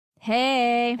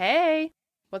Hey. Hey,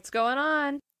 what's going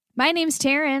on? My name's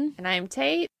Taryn. And I'm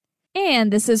Tate.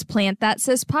 And this is Plant That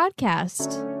Sis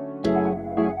Podcast.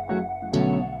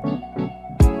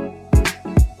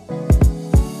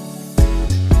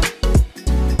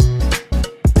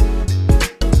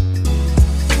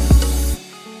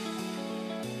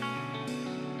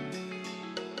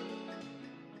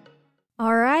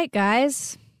 All right,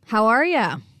 guys. How are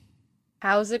ya?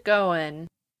 How's it going?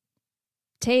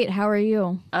 Tate, how are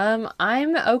you? I'm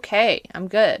okay. I'm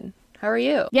good. How are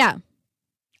you? Yeah.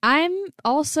 I'm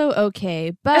also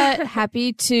okay, but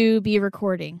happy to be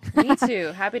recording. Me too.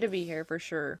 Happy to be here for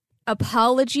sure.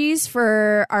 Apologies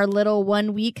for our little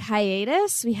 1 week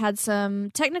hiatus. We had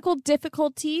some technical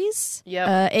difficulties.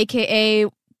 Yep. AKA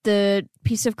the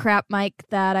piece of crap mic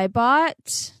that I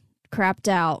bought crapped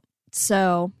out.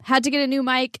 So had to get a new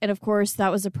mic. And of course,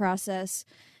 that was a process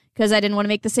because I didn't want to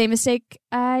make the same mistake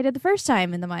I did the first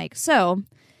time in the mic. So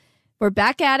we're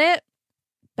back at it.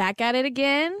 Back at it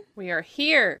again. We are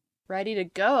here, ready to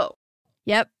go.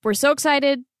 Yep. We're so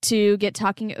excited to get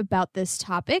talking about this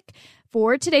topic.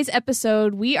 For today's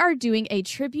episode, we are doing a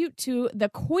tribute to the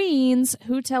queens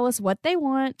who tell us what they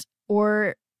want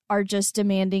or are just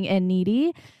demanding and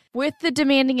needy. With the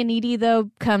demanding and needy, though,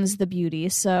 comes the beauty.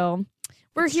 So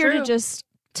we're It's here true. to just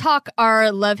talk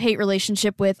our love-hate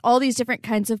relationship with all these different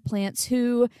kinds of plants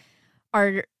who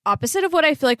are opposite of what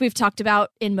I feel like we've talked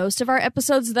about in most of our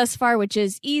episodes thus far, which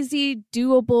is easy,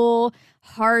 doable,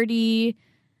 hardy,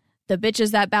 the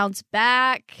bitches that bounce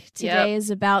back. Today is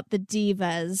about the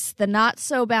divas, the not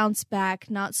so bounce back,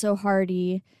 not so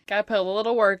hardy. Gotta put a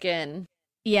little work in.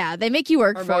 Yeah, they make you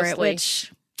work Or for it, mostly.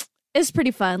 which is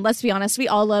pretty fun. Let's be honest, we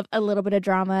all love a little bit of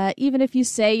drama. Even if you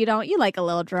say you don't, you like a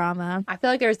little drama. I feel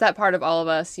like there's that part of all of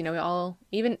us, we all,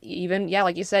 even, yeah,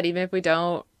 like you said, even if we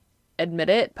don't admit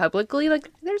it publicly, like,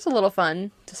 there's a little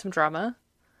fun to some drama.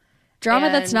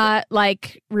 Drama that's And- not,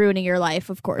 like, ruining your life,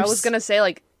 of course. I was gonna say,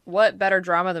 like, what better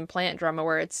drama than plant drama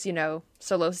where it's,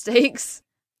 so low stakes?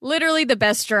 Literally the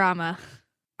best drama.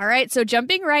 All right, so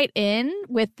jumping right in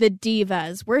with the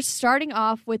divas, we're starting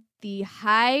off with the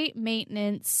high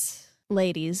maintenance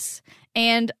ladies.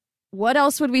 And what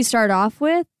else would we start off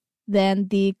with than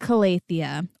the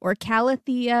Calathea or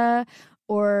Calathea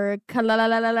or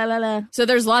Calalalala? So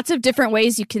there's lots of different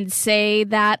ways you can say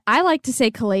that. I like to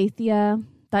say Calathea.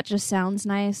 That just sounds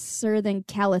nicer than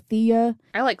Calathea.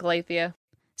 I like Calathea.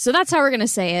 So that's how we're going to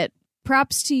say it.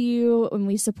 Props to you, and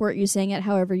we support you saying it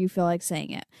however you feel like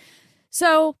saying it.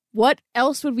 So what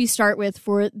else would we start with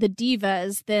for the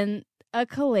divas than a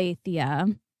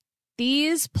Calathea?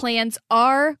 These plants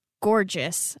are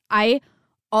gorgeous. I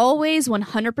always,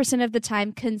 100% of the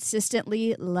time,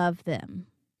 consistently love them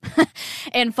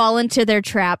and fall into their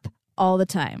trap all the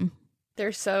time.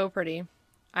 They're so pretty.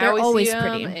 I They're always always see 'em,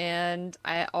 pretty. and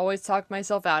I always talk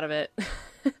myself out of it.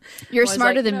 You're Always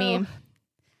smarter like, than "No." me.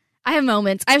 I have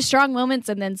moments. I have strong moments,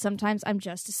 and then sometimes I'm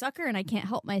just a sucker and I can't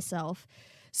help myself.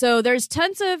 So there's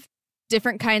tons of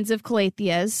different kinds of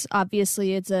Calatheas.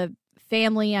 Obviously, it's a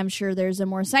family. I'm sure there's a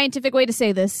more scientific way to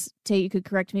say this. Tate, you could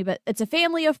correct me, but it's a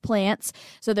family of plants.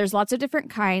 So there's lots of different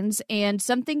kinds, and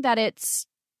something that it's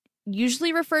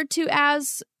usually referred to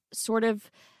as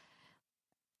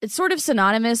it's sort of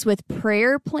synonymous with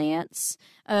prayer plants.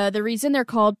 The reason they're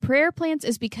called prayer plants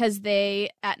is because they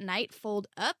at night fold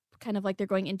up, kind of like they're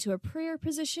going into a prayer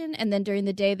position, and then during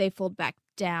the day they fold back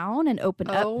down and open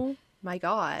up. Oh my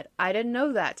god. I didn't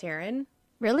know that, Taryn.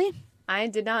 Really? I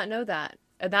did not know that.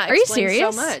 And that Are you explains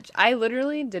serious? so much. I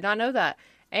literally did not know that.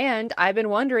 And I've been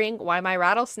wondering why my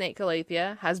rattlesnake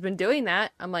Calathea has been doing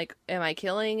that. I'm like, am I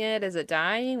killing it? Is it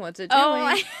dying? What's it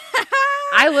doing?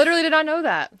 I literally did not know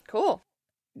that. Cool.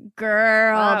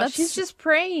 Girl, Wow, she's just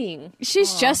praying.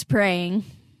 she's Aw. just praying.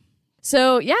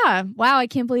 So yeah, wow! I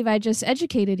can't believe I just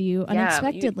educated you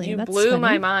unexpectedly. You That's blew funny.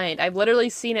 my mind. I've literally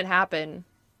seen it happen.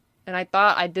 And I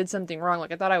thought I did something wrong.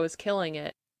 Like, I thought I was killing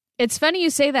it. It's funny you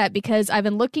say that because I've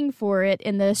been looking for it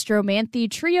in the Stromanthe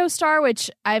Trio Star,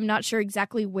 which I'm not sure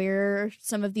exactly where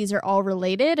some of these are all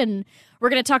related, and we're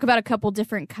going to talk about a couple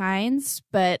different kinds,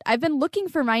 but I've been looking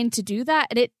for mine to do that,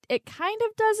 and it kind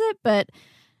of does it, but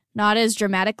not as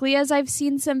dramatically as I've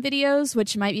seen some videos,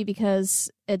 which might be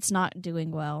because it's not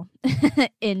doing well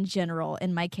in general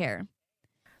in my care.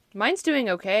 Mine's doing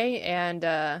okay, and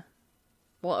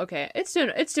okay, it's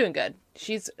doing good.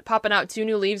 She's popping out 2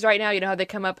 new leaves right now. You know how they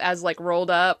come up as like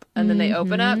rolled up and then they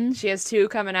open up? She has 2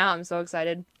 coming out. I'm so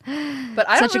excited. But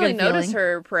I Such don't a really good notice feeling.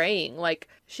 her praying. Like,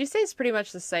 she stays pretty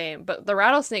much the same. But the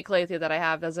rattlesnake Calathea that I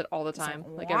have does it all the time,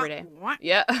 like every day.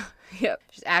 Yeah, yep.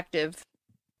 She's active.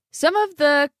 Some of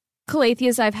the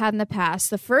Calatheas I've had in the past.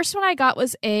 The first one I got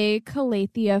was a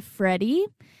Calathea Freddy,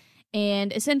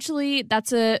 And essentially,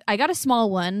 I got a small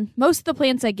one. Most of the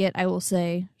plants I get, I will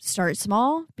say, start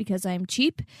small because I'm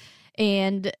cheap.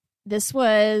 And this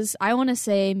was, I want to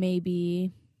say,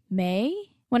 maybe May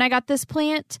when I got this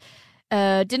plant.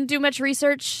 Didn't do much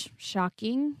research.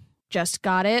 Shocking. Just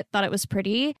got it. Thought it was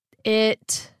pretty.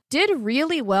 It did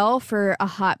really well for a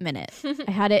hot minute.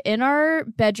 I had it in our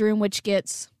bedroom, which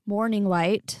gets morning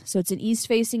light. So it's an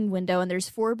east-facing window, and there's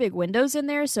 4 big windows in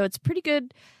there. So it's a pretty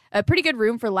good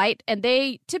room for light. And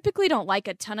they typically don't like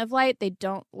a ton of light. They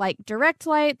don't like direct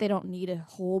light. They don't need a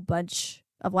whole bunch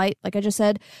of light, like I just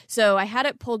said. So I had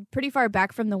it pulled pretty far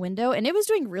back from the window, and it was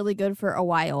doing really good for a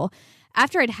while.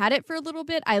 After I'd had it for a little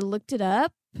bit, I looked it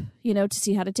up, to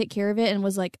see how to take care of it, and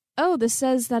was like, oh, this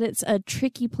says that it's a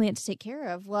tricky plant to take care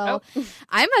of. Well,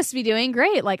 I must be doing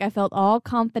great. Like, I felt all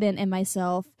confident in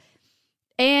myself.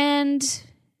 And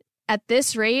at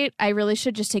this rate, I really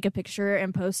should just take a picture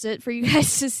and post it for you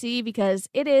guys to see, because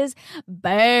it is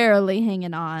barely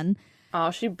hanging on.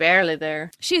 Oh, she's barely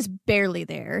there. She's barely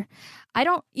there. I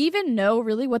don't even know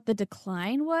really what the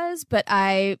decline was, but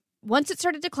once it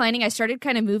started declining, I started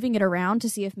kind of moving it around to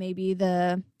see if maybe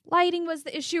the lighting was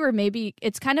the issue, or maybe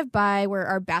it's kind of by where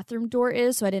our bathroom door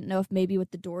is. So I didn't know if maybe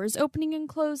with the doors opening and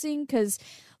closing, because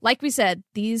like we said,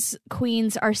 these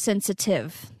queens are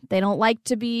sensitive. They don't like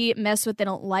to be messed with. They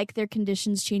don't like their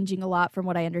conditions changing a lot from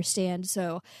what I understand.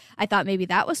 So I thought maybe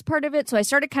that was part of it. So I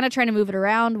started kind of trying to move it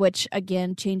around, which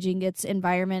again, changing its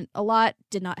environment a lot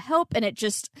did not help. And it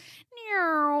just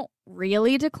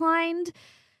really declined.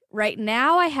 Right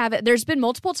now I have it. There's been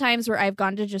multiple times where I've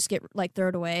gone to just throw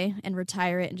it away and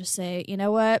retire it and just say, you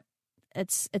know what?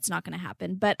 It's not going to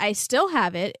happen. But I still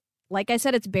have it. Like I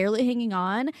said, it's barely hanging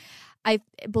on. I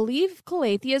believe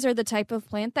calatheas are the type of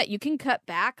plant that you can cut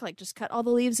back, like just cut all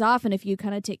the leaves off. And if you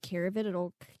kind of take care of it,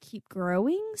 it'll keep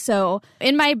growing. So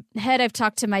in my head, I've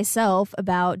talked to myself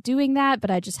about doing that, but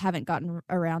I just haven't gotten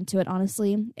around to it,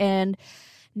 honestly. And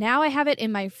now I have it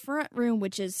in my front room,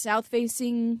 which is a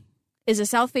south-facing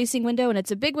window, and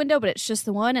it's a big window, but it's just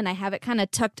the one, and I have it kind of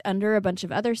tucked under a bunch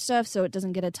of other stuff, so it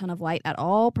doesn't get a ton of light at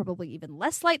all, probably even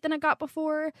less light than it got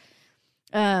before.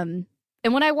 And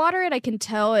when I water it, I can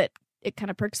tell it kind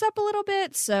of perks up a little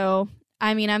bit, so,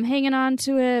 I mean, I'm hanging on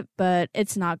to it, but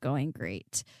it's not going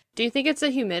great. Do you think it's a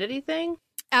humidity thing?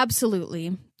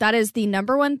 Absolutely. That is the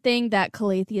number one thing that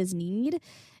calatheas need.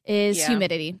 Is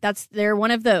humidity. They're one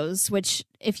of those, which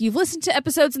if you've listened to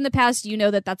episodes in the past, you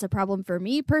know that that's a problem for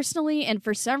me personally. And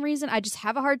for some reason, I just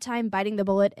have a hard time biting the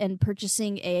bullet and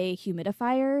purchasing a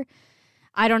humidifier.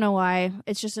 I don't know why.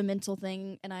 It's just a mental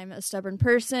thing, and I'm a stubborn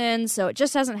person, so it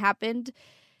just hasn't happened.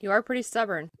 You are pretty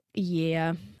stubborn.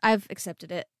 Yeah, I've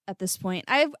accepted it at this point.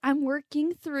 I'm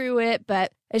working through it,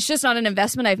 but it's just not an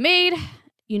investment I've made.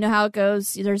 You know how it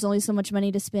goes. There's only so much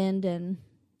money to spend, and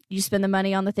you spend the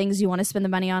money on the things you want to spend the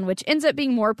money on, which ends up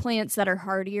being more plants that are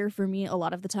hardier for me a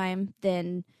lot of the time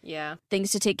than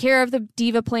things to take care of the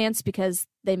diva plants, because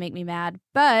they make me mad.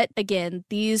 But again,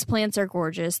 these plants are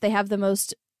gorgeous. They have the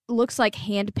most, looks like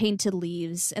hand-painted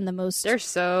leaves, and they're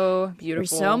so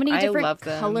beautiful. There's so many different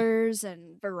colors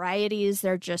and varieties.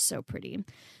 They're just so pretty.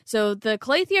 So the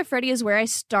Calathea Freddy is where I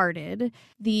started.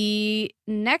 The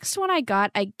next one I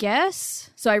got, I guess,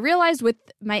 so I realized with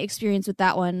my experience with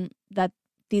that one that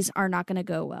these are not going to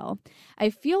go well. I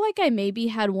feel like I maybe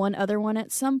had one other one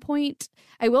at some point.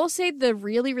 I will say the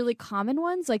really, really common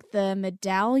ones, like the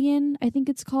medallion, I think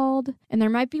it's called, and there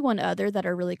might be one other that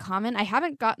are really common. I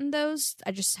haven't gotten those.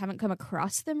 I just haven't come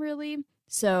across them really.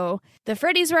 So the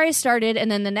Freddy's where I started,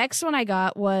 and then the next one I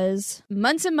got was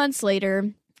months and months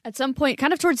later. At some point,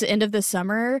 kind of towards the end of the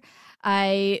summer,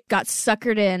 I got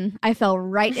suckered in. I fell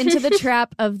right into the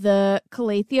trap of the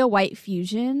Calathea White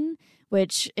Fusion,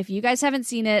 which if you guys haven't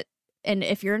seen it, and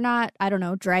if you're not, I don't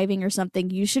know, driving or something,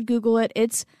 you should Google it.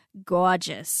 It's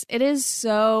gorgeous. It is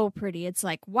so pretty. It's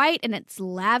like white and it's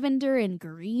lavender and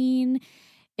green.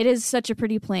 It is such a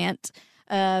pretty plant.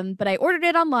 But I ordered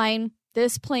it online.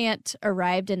 This plant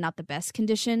arrived in not the best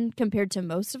condition compared to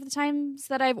most of the times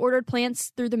that I've ordered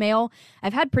plants through the mail.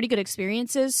 I've had pretty good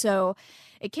experiences. So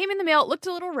it came in the mail. It looked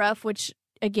a little rough, which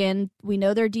again, we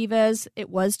know they're divas. It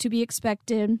was to be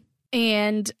expected.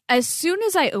 And as soon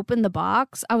as I opened the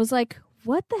box, I was like,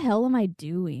 what the hell am I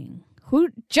doing? Who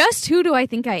do I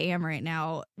think I am right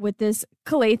now with this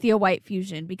Calathea White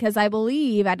Fusion? Because I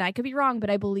believe, and I could be wrong, but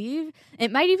I believe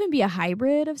it might even be a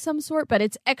hybrid of some sort, but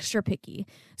it's extra picky.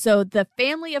 So the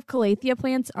family of Calathea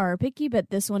plants are picky, but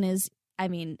this one is, I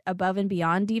mean, above and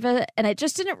beyond diva. And it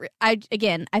just didn't, I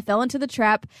fell into the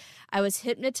trap. I was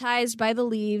hypnotized by the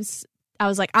leaves. I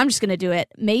was like, I'm just going to do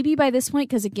it. Maybe by this point,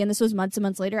 because again, this was months and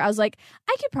months later, I was like,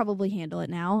 I could probably handle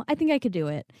it now. I think I could do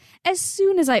it. As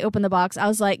soon as I opened the box, I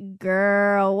was like,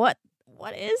 girl, what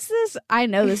is this? I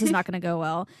know this is not going to go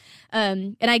well.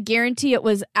 And I guarantee it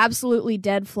was absolutely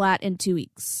dead flat in 2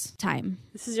 weeks' time.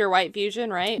 This is your white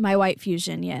fusion, right? My white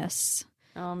fusion, yes.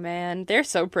 Oh, man. They're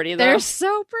so pretty, though. They're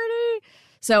so pretty.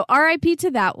 So RIP to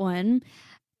that one.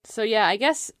 So, yeah, I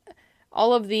guess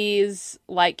all of these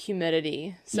like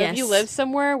humidity. So if you live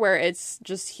somewhere where it's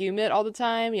just humid all the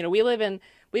time, you know, we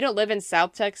don't live in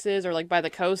South Texas or like by the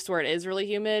coast where it is really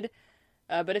humid.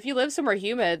 But if you live somewhere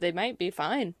humid, they might be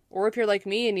fine. Or if you're like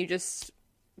me and you just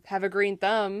have a green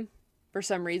thumb for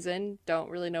some reason, don't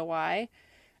really know why.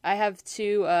 I have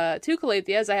two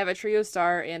calatheas. I have a trio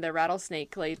star and a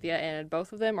rattlesnake calathea, and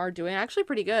both of them are doing actually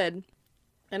pretty good.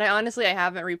 And I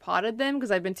haven't repotted them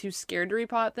because I've been too scared to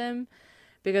repot them.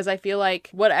 Because I feel like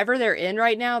whatever they're in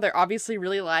right now, they're obviously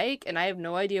really like, and I have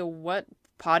no idea what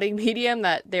potting medium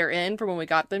that they're in from when we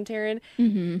got them, Taryn.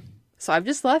 Mm-hmm. So I've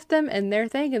just left them in their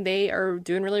thing, and they are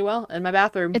doing really well in my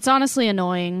bathroom. It's honestly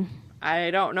annoying.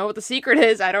 I don't know what the secret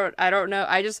is. I don't know.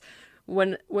 I just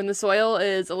when the soil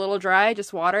is a little dry,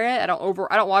 just water it. I don't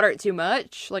water it too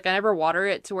much. Like I never water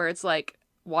it to where it's like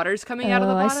water's coming out of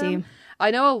the bottom. I see. I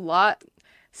know a lot.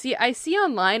 I see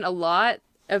online a lot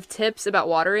of tips about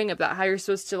watering, about how you're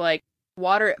supposed to like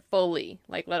water it fully,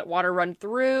 like let water run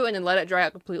through and then let it dry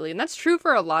out completely. And that's true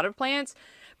for a lot of plants,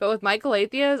 but with my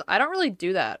calatheas, I don't really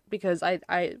do that because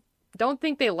I don't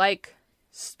think they like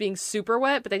being super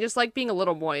wet, but they just like being a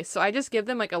little moist. So I just give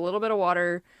them like a little bit of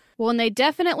water. Well, and they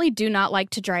definitely do not like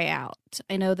to dry out.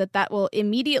 I know that will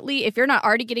immediately, if you're not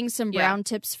already getting some brown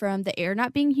tips from the air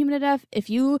not being humid enough, if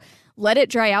you let it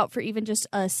dry out for even just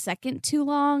a second too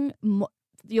long,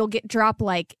 you'll drop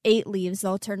like 8 leaves.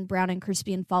 They'll turn brown and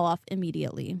crispy and fall off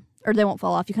immediately. Or they won't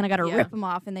fall off. You kind of got to rip them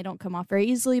off and they don't come off very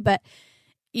easily. But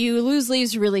you lose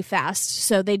leaves really fast.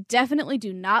 So they definitely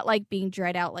do not like being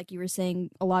dried out like you were saying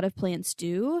a lot of plants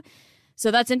do.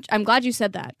 So I'm glad you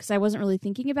said that because I wasn't really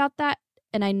thinking about that.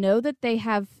 And I know that they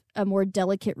have a more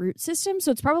delicate root system.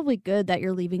 So it's probably good that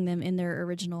you're leaving them in their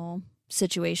original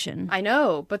situation. I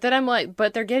know, but then I'm like,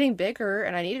 but they're getting bigger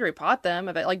and I need to repot them.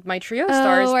 But like my trio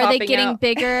stars are they getting out.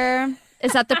 Bigger?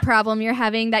 Is that the problem you're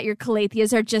having, that your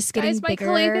calatheas are just getting bigger?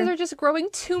 My calatheas are just growing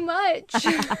too much.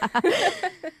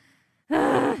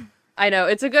 I know,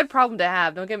 it's a good problem to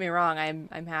have. Don't get me wrong.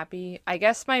 I'm happy. I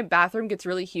guess my bathroom gets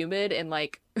really humid and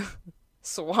like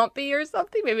swampy or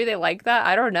something. Maybe they like that.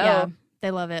 I don't know. Yeah,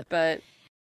 they love it. But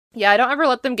yeah, I don't ever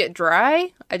let them get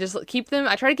dry. I just keep them.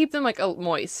 I try to keep them like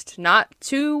moist, not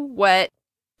too wet,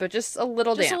 but just a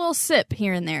little damp. Just a little sip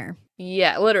here and there.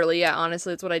 Yeah, literally. Yeah,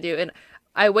 honestly, that's what I do. And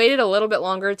I waited a little bit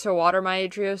longer to water my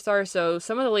trio star, so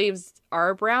some of the leaves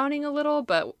are browning a little,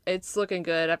 but it's looking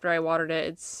good. After I watered it,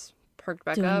 it's perked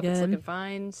back up. Good. It's looking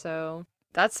fine. So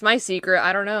that's my secret.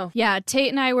 I don't know. Yeah, Tate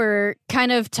and I were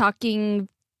kind of talking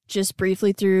just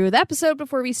briefly through the episode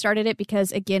before we started it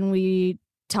because, again, we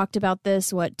talked about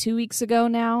this, 2 weeks ago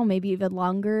now, maybe even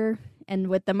longer. And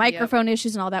with the microphone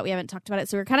issues and all that, we haven't talked about it.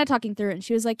 So we're kind of talking through it. And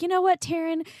she was like, you know what,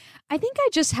 Taryn? I think I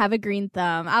just have a green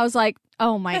thumb. I was like,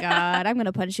 oh my God, I'm going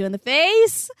to punch you in the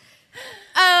face.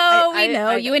 Oh, we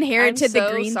know. You inherited the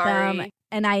green thumb.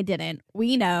 And I didn't.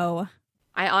 We know.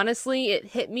 I honestly, it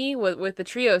hit me with the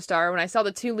trio star when I saw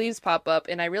the 2 leaves pop up.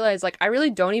 And I realized, like, I really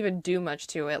don't even do much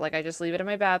to it. Like, I just leave it in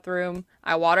my bathroom.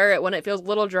 I water it when it feels a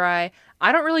little dry.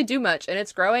 I don't really do much, and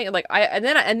it's growing. And like and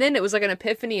then it was like an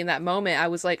epiphany in that moment. I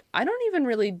was like, I don't even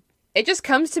really. It just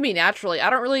comes to me naturally. I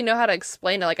don't really know how to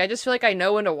explain it. Like I just feel like I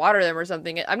know when to water them or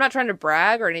something. I'm not trying to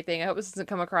brag or anything. I hope this doesn't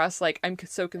come across like I'm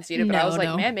so conceited. But I was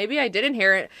like, man, maybe I did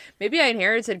inherit. Maybe I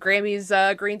inherited Grammy's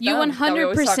green thumb. You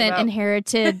 100%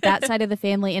 inherited that side of the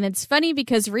family, and it's funny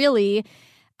because really,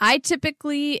 I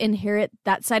typically inherit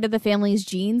that side of the family's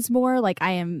genes more. Like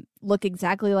I look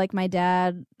exactly like my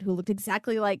dad, who looked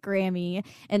exactly like Grammy.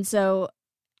 And so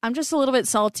I'm just a little bit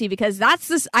salty because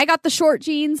I got the short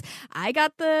genes. I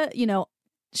got the,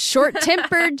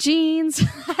 short-tempered genes.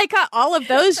 I got all of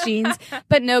those genes,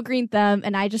 but no green thumb.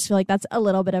 And I just feel like that's a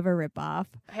little bit of a ripoff.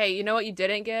 Hey, you know what you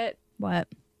didn't get? What?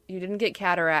 You didn't get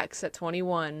cataracts at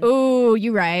 21. Ooh,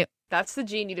 you're right. That's the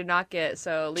gene you did not get.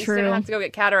 So at least you didn't have to go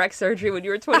get cataract surgery when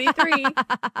you were 23.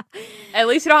 At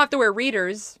least you don't have to wear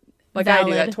readers like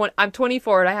Valid. I do. I'm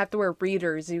 24 and I have to wear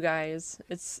readers, you guys.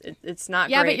 It's not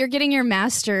great. Yeah, but you're getting your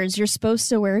master's. You're supposed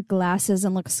to wear glasses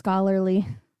and look scholarly.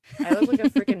 I look like a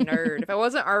freaking nerd. If I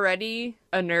wasn't already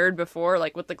a nerd before,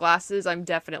 like with the glasses, I'm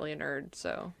definitely a nerd.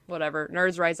 So whatever.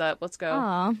 Nerds rise up. Let's go.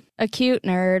 Aw, a cute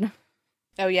nerd.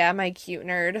 Oh, yeah, my cute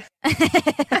nerd.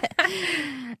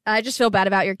 I just feel bad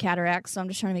about your cataracts, so I'm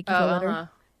just trying to make you feel better.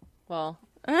 Well,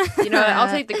 you know what? I'll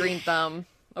take the green thumb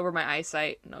over my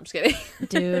eyesight. No, I'm just kidding.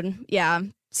 Dude, yeah.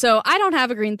 So I don't have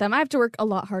a green thumb. I have to work a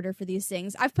lot harder for these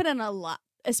things. I've put in a lot,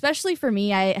 especially for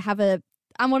me.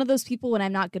 I'm one of those people when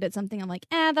I'm not good at something, I'm like,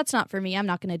 that's not for me. I'm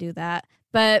not going to do that.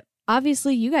 But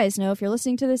obviously, you guys know, if you're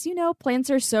listening to this, you know plants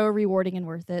are so rewarding and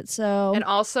worth it. So, and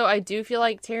also, I do feel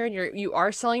like, Taryn, you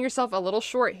are selling yourself a little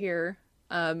short here.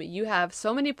 You have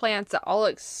so many plants that all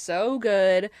look so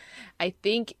good. I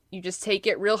think you just take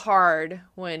it real hard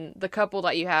when the couple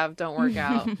that you have don't work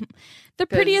out. The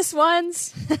prettiest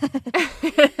ones.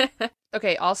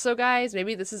 Okay, also, guys,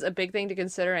 maybe this is a big thing to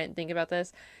consider. I didn't think about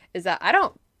this. Is that I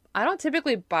don't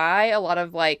typically buy a lot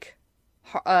of like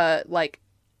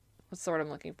what's the word I'm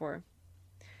looking for?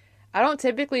 I don't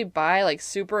typically buy like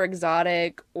super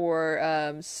exotic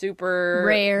or super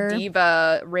rare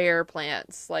diva rare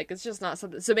plants. Like, it's just not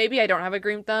something. So maybe I don't have a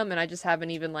green thumb and I just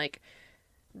haven't even like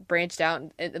branched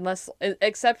out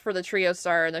except for the trio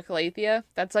star and the calathea.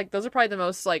 That's like, those are probably the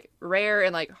most like rare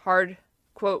and like hard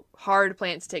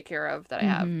plants to take care of that I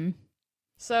have.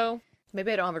 So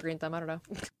maybe I don't have a green thumb. I don't know.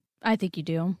 I think you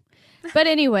do. But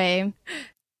anyway,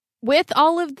 with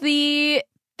all of the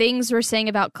things we're saying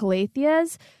about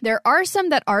calatheas, there are some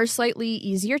that are slightly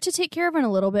easier to take care of and a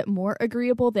little bit more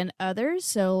agreeable than others.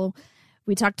 So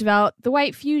we talked about the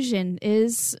white fusion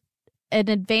is an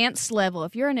advanced level.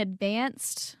 If you're an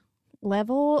advanced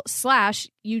level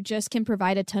 / you just can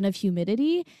provide a ton of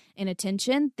humidity and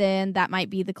attention, then that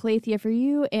might be the calathea for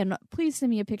you. And please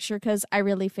send me a picture because I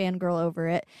really fangirl over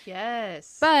it.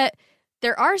 Yes. But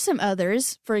there are some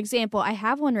others. For example, I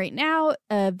have one right now,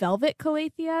 a velvet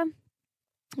calathea,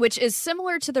 which is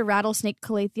similar to the rattlesnake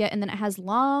calathea, and then it has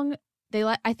long,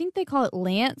 I think they call it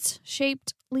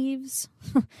lance-shaped leaves.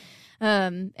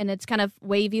 And it's kind of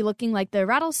wavy looking like the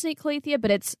rattlesnake calathea,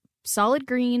 but it's solid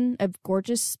green, a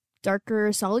gorgeous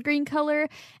darker solid green color,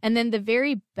 and then the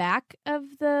very back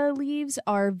of the leaves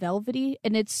are velvety,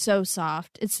 and it's so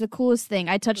soft. It's the coolest thing.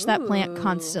 I touch that plant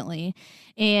constantly.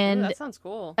 And that sounds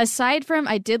cool. Aside from,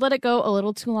 I did let it go a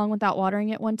little too long without watering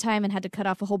it one time and had to cut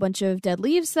off a whole bunch of dead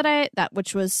leaves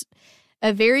which was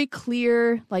a very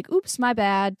clear, like, oops, my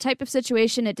bad type of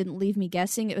situation. It didn't leave me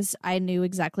guessing. I knew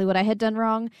exactly what I had done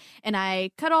wrong, and I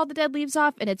cut all the dead leaves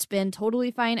off, and it's been totally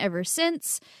fine ever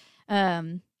since.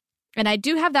 And I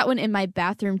do have that one in my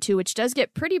bathroom too, which does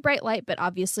get pretty bright light, but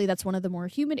obviously that's one of the more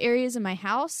humid areas in my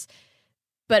house.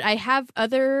 But I have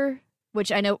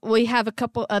which I know we have a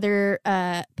couple other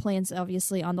plants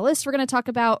obviously on the list we're going to talk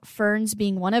about, ferns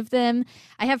being one of them.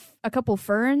 I have a couple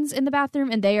ferns in the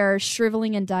bathroom, and they are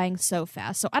shriveling and dying so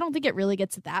fast. So I don't think it really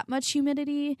gets that much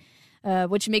humidity,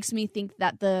 which makes me think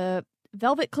that the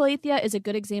velvet calathea is a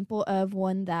good example of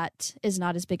one that is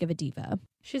not as big of a diva.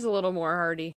 She's a little more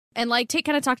hardy. And like Tate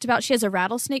kind of talked about, she has a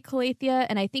rattlesnake calathea,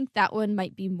 and I think that one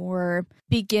might be more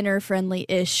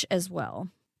beginner-friendly-ish as well.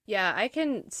 Yeah, I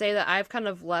can say that I've kind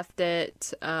of left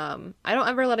it. I don't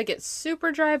ever let it get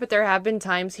super dry, but there have been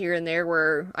times here and there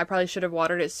where I probably should have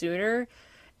watered it sooner.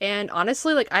 And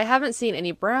honestly, like, I haven't seen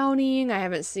any browning. I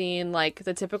haven't seen, like,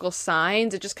 the typical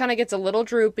signs. It just kind of gets a little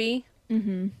droopy.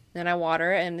 Mm-hmm. Then I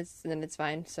water it, and then it's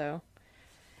fine. So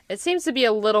it seems to be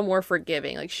a little more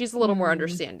forgiving. Like, she's a little more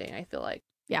understanding, I feel like.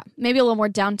 Yeah, maybe a little more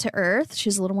down to earth.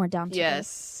 She's a little more down to earth.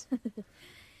 Yes,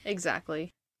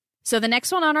 exactly. So the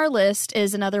next one on our list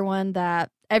is another one that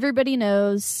everybody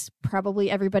knows, probably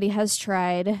everybody has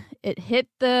tried. It hit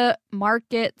the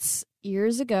markets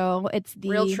years ago. It's the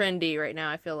real trendy right now,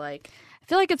 I feel like. I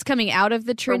feel like it's coming out of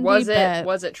the trendy. Or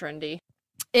was it trendy?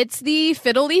 It's the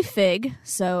fiddle leaf fig,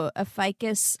 so a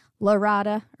Ficus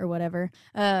lyrata or whatever.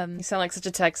 You sound like such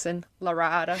a Texan.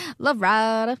 Lyrata.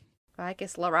 Lyrata.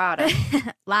 Ficus lyrata.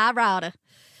 Lyrata.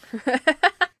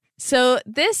 So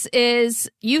this is,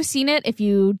 you've seen it. If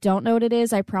you don't know what it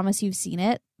is, I promise you've seen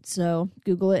it. So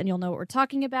Google it and you'll know what we're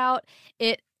talking about.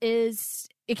 It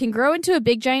can grow into a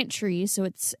big giant tree. So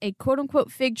it's a quote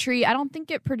unquote fig tree. I don't think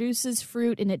it produces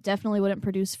fruit, and it definitely wouldn't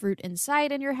produce fruit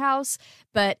inside in your house,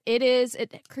 but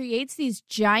it creates these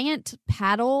giant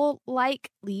paddle-like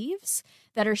leaves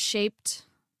that are shaped,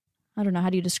 I don't know,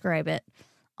 how do you describe it?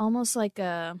 Almost like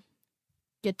a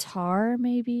guitar,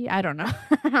 maybe. I don't know.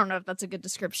 I don't know if that's a good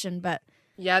description, but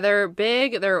yeah, they're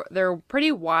big. They're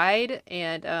pretty wide,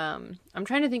 and I'm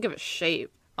trying to think of a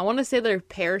shape. I want to say they're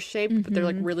pear-shaped, but they're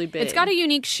like really big. It's got a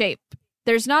unique shape.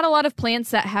 There's not a lot of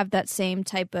plants that have that same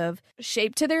type of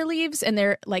shape to their leaves, and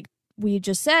they're, like we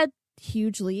just said,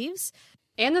 huge leaves.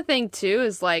 And the thing too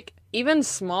is, like, even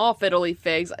small fiddly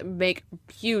figs make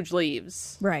huge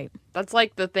leaves. Right. That's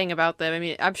like the thing about them. I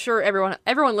mean, I'm sure everyone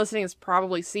listening has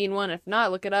probably seen one. If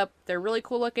not, look it up. They're really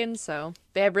cool looking. So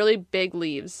they have really big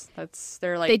leaves.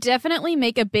 They definitely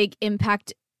make a big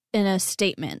impact in a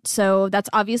statement. So that's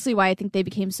obviously why I think they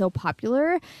became so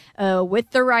popular.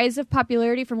 With the rise of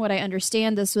popularity, from what I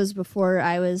understand, this was before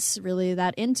I was really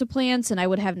that into plants, and I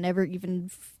would have never even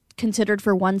considered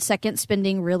for 1 second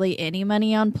spending really any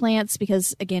money on plants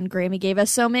because, again, Grammy gave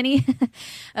us so many.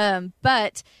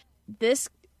 But this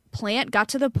plant got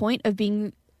to the point of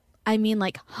being, I mean,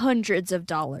 like hundreds of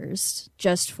dollars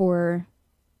just for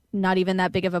not even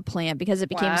that big of a plant because it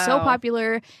became so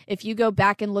popular. If you go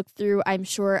back and look through, I'm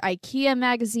sure IKEA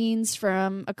magazines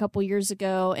from a couple years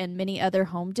ago and many other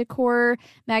home decor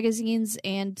magazines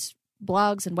and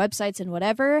blogs and websites and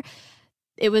whatever,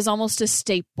 it was almost a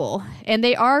staple. And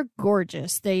they are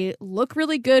gorgeous. They look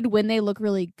really good when they look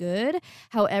really good.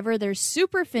 However, they're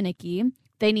super finicky.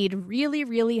 They need really,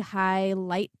 really high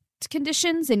light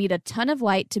conditions. They need a ton of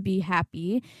light to be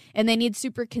happy, and they need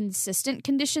super consistent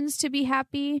conditions to be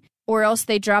happy, or else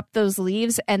they drop those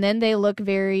leaves and then they look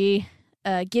very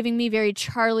giving me very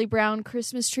Charlie Brown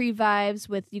Christmas tree vibes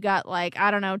with, you got like,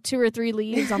 I don't know, 2 or 3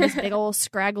 leaves on this big old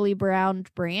scraggly brown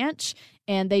branch,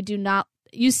 and they do not,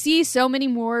 you see so many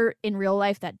more in real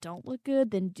life that don't look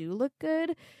good than do look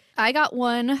good. I got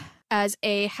one as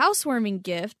a housewarming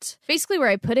gift. Basically where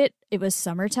I put it, it was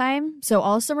summertime. So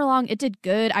all summer long, it did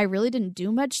good. I really didn't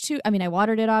do much to, I mean, I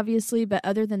watered it obviously, but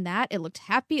other than that, it looked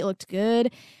happy. It looked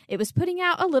good. It was putting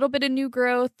out a little bit of new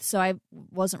growth, so I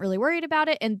wasn't really worried about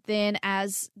it. And then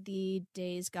as the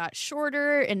days got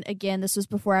shorter, and again, this was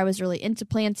before I was really into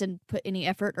plants and put any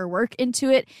effort or work into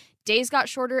it, days got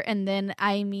shorter. And then,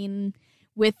 I mean,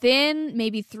 within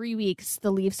maybe 3 weeks,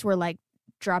 the leaves were like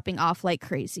dropping off like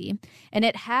crazy. And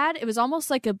it was almost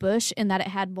like a bush in that it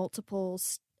had multiple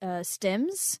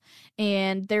stems,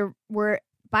 and there were,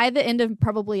 by the end of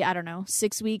probably, I don't know,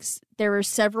 6 weeks, there were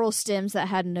several stems that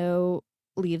had no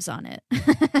leaves on it.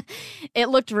 It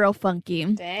looked real funky.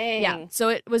 Dang. Yeah, so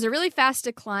it was a really fast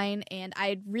decline, and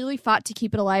I really fought to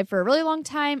keep it alive for a really long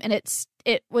time, and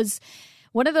it was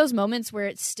one of those moments where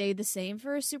it stayed the same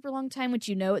for a super long time, which,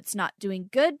 you know, it's not doing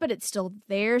good, but it's still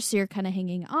there, so you're kind of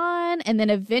hanging on. And then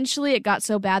eventually it got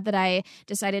so bad that I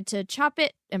decided to chop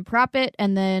it and prop it,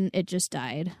 and then it just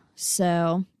died.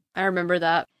 So I remember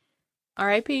that.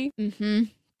 R.I.P. Mm-hmm.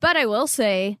 But I will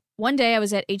say, one day I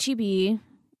was at H-E-B,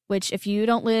 which, if you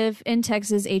don't live in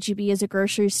Texas, H-E-B is a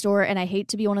grocery store, and I hate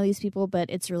to be one of these people, but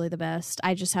it's really the best.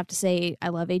 I just have to say I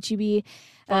love H-E-B.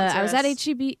 I was at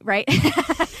H-E-B, right?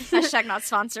 Hashtag not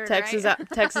sponsored, Texas, right?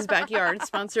 Texas backyard.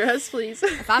 Sponsor us, please.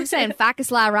 If I'm saying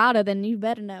Ficus lyrata, then you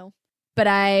better know. But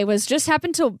I was just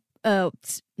happened to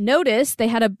notice they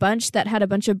had a bunch that had a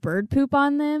bunch of bird poop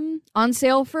on them on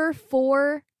sale for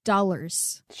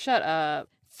 $4. Shut up.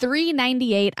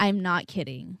 $3.98. I'm not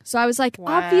kidding. So I was like,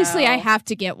 Wow. Obviously I have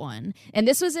to get one. And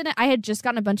this was I had just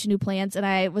gotten a bunch of new plants, and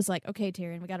I was like, okay,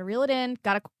 Taryn, we got to reel it in.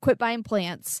 Got to quit buying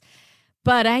plants.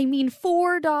 But I mean,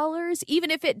 $4, even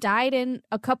if it died in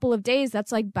a couple of days,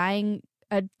 that's like buying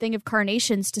a thing of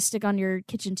carnations to stick on your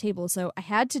kitchen table. So I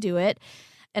had to do it.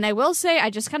 And I will say, I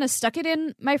just kind of stuck it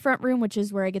in my front room, which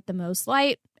is where I get the most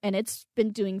light. And it's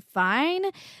been doing fine.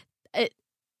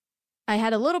 I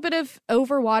had a little bit of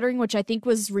overwatering, which I think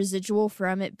was residual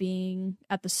from it being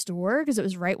at the store because it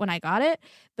was right when I got it.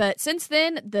 But since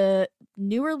then, the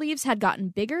newer leaves had gotten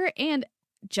bigger, and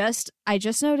I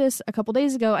just noticed a couple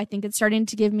days ago, I think it's starting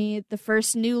to give me the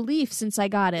first new leaf since I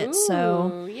got it. Ooh,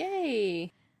 so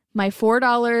yay. My $4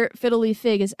 fiddly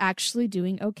fig is actually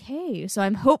doing okay. So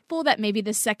I'm hopeful that maybe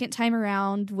the second time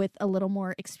around with a little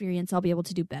more experience, I'll be able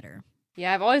to do better.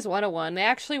 Yeah, I've always wanted one. They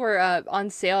actually were on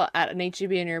sale at an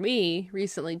H-E-B near me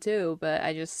recently too, but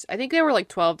I think they were like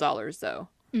 $12 though.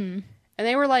 Mm. And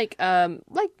they were like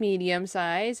medium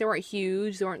size. They weren't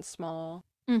huge. They weren't small.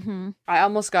 Mm-hmm. I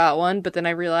almost got one, but then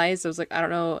I realized I was like, I don't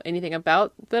know anything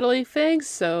about fiddly figs,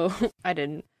 so I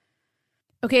didn't.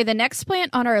 Okay, the next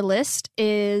plant on our list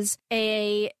is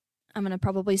I'm going to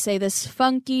probably say this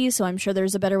funky, so I'm sure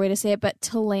there's a better way to say it, but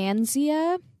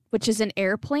Tillandsia, which is an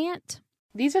air plant.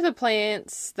 These are the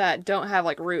plants that don't have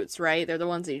like roots, right? They're the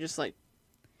ones that you just like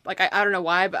I don't know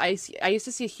why, but I used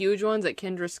to see huge ones at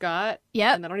Kendra Scott.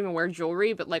 Yep. And I don't even wear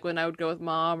jewelry, but like when I would go with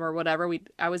mom or whatever,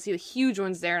 I would see the huge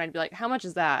ones there, and I'd be like, how much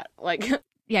is that? Like,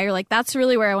 Yeah, you're like, that's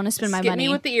really where I want to spend my Get money.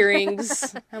 me with the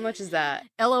earrings. How much is that?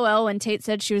 LOL when Tate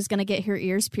said she was going to get her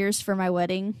ears pierced for my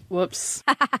wedding. Whoops.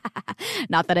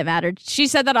 Not that it mattered. She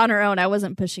said that on her own. I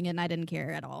wasn't pushing it and I didn't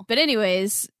care at all. But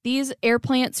anyways, these air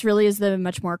plants really is the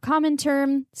much more common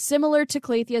term. Similar to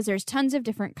calatheas, there's tons of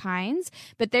different kinds,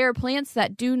 but they are plants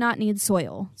that do not need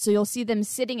soil. So you'll see them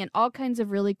sitting in all kinds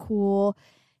of really cool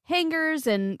hangers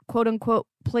and quote unquote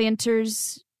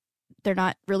planters. They're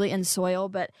not really in soil,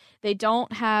 but they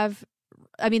don't have,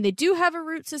 I mean, they do have a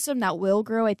root system that will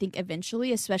grow, I think,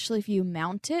 eventually, especially if you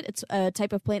mount it. It's a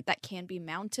type of plant that can be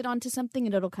mounted onto something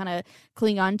and it'll kind of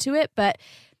cling onto it. But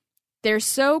they're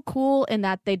so cool in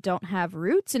that they don't have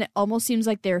roots and it almost seems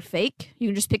like they're fake. You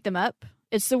can just pick them up.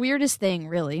 It's the weirdest thing,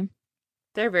 really.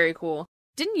 They're very cool.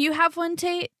 Didn't you have one,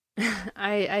 Tate?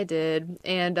 I did.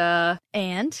 And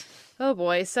oh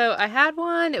boy. So I had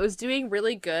one. It was doing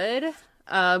really good.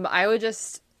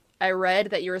 I read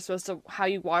that you were supposed to, how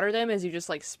you water them is you just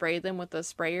like spray them with a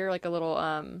sprayer, like a little,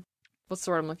 what's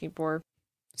the word I'm looking for?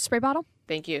 Spray bottle?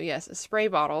 Thank you. Yes, a spray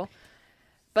bottle.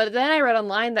 But then I read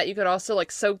online that you could also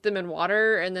like soak them in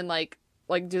water and then like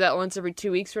do that once every 2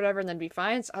 weeks or whatever and then be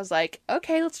fine. So I was like,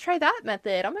 okay, let's try that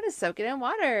method. I'm going to soak it in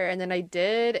water. And then I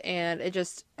did. And it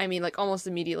just, I mean, like almost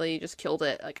immediately just killed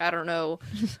it. Like, I don't know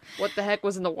what the heck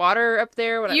was in the water up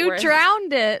there. You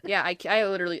drowned it. Yeah, I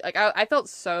literally, like, I felt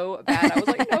so bad. I was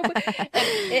like, no.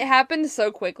 And it happened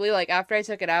so quickly. Like, after I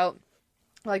took it out,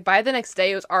 like, by the next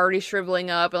day, it was already shriveling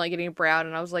up and, like, getting brown.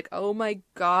 And I was like, oh my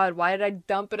God, why did I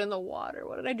dump it in the water?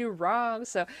 What did I do wrong?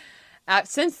 So,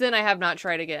 since then, I have not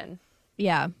tried again.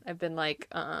 Yeah. I've been like,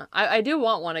 I do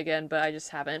want one again, but I just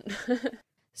haven't.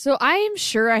 So I'm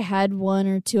sure I had one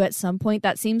or two at some point.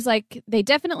 That seems like they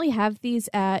definitely have these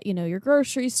at, you know, your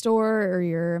grocery store or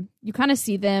you kind of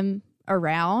see them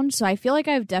around. So I feel like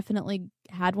I've definitely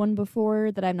had one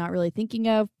before that I'm not really thinking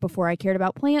of before I cared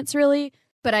about plants really.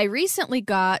 But I recently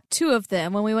got two of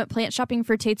them. When we went plant shopping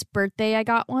for Tate's birthday, I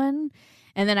got one.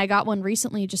 And then I got one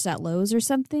recently just at Lowe's or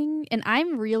something. And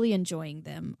I'm really enjoying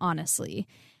them, honestly.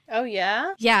 Oh,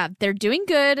 yeah? Yeah, they're doing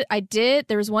good.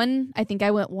 There was one, I think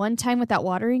I went one time without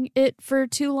watering it for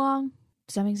too long.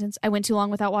 Does that make sense? I went too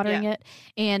long without watering it.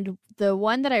 And the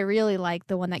one that I really like,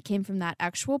 the one that came from that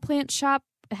actual plant shop,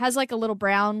 it has like a little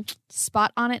brown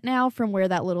spot on it now from where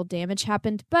that little damage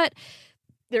happened. But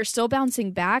they're still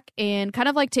bouncing back. And kind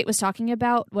of like Tate was talking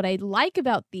about, what I like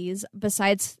about these,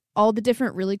 besides all the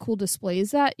different really cool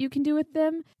displays that you can do with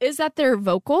them, is that they're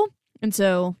vocal. And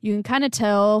so you can kind of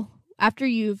tell after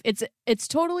it's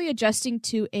totally adjusting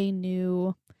to a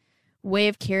new way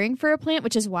of caring for a plant,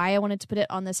 which is why I wanted to put it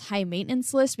on this high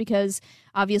maintenance list, because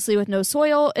obviously with no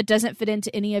soil, it doesn't fit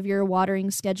into any of your watering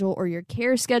schedule or your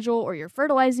care schedule or your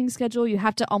fertilizing schedule. You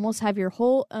have to almost have your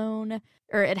whole own,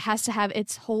 or it has to have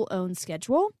its whole own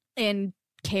schedule and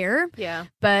care. Yeah.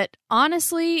 But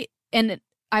honestly, and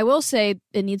I will say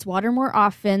it needs water more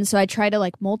often. So I try to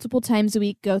like multiple times a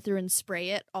week go through and spray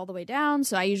it all the way down.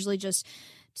 So I usually just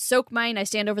soak mine. I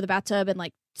stand over the bathtub and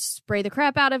like spray the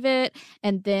crap out of it,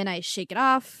 and then I shake it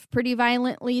off pretty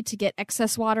violently to get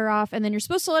excess water off, and then you're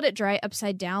supposed to let it dry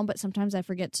upside down, but sometimes I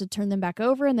forget to turn them back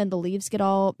over and then the leaves get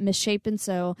all misshapen.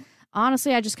 So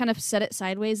honestly, I just kind of set it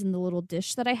sideways in the little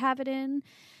dish that I have it in,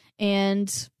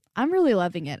 and I'm really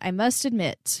loving it, I must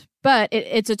admit. But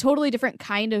it's a totally different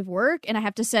kind of work, and I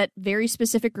have to set very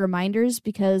specific reminders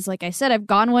because, like I said, I've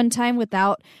gone one time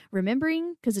without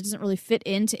remembering because it doesn't really fit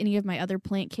into any of my other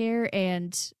plant care,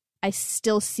 and I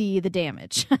still see the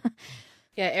damage.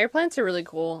 Yeah, air plants are really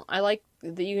cool. I like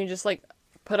that you can just, like,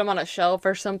 put them on a shelf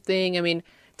or something. I mean,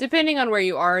 depending on where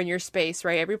you are in your space,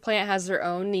 right? Every plant has their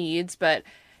own needs, but,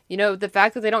 you know, the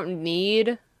fact that they don't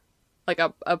need like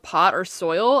a pot or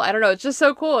soil, I don't know, it's just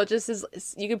so cool. It just is,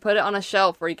 you can put it on a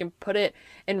shelf or you can put it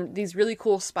in these really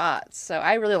cool spots. So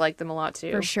I really like them a lot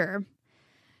too. For sure.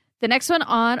 The next one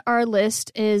on our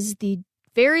list is the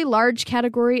very large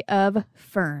category of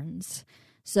ferns.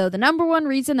 So the number one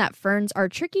reason that ferns are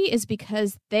tricky is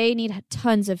because they need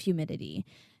tons of humidity.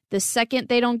 The second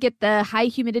they don't get the high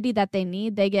humidity that they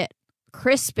need, they get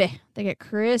crispy. They get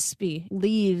crispy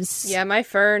leaves. Yeah, my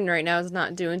fern right now is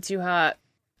not doing too hot.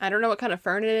 I don't know what kind of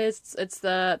fern it is. It's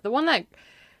the one that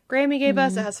Grammy gave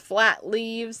us. It has flat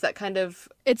leaves that kind of...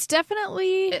 It's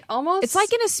definitely... It's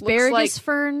like an asparagus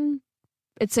fern.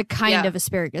 It's a kind of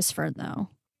asparagus fern, though.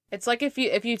 It's like if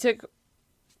you took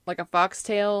like a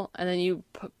foxtail and then you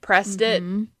pressed it.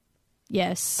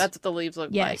 Yes. That's what the leaves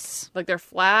look like. Like they're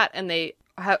flat and they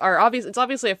are obvious. It's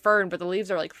obviously a fern, but the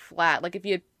leaves are like flat. Like if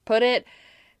you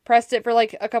pressed it for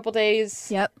like a couple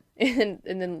days. Yep. And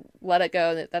then let it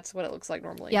go. That's what it looks like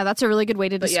normally. Yeah, that's a really good way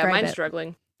to describe it. But yeah, mine's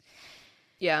struggling.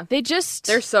 Yeah.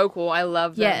 They're so cool. I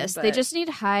love them. Yes, they just need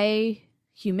high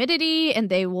humidity, and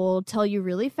they will tell you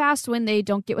really fast when they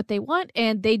don't get what they want,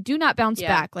 and they do not bounce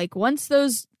back. Like, once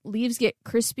those leaves get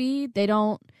crispy, they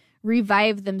don't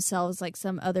revive themselves like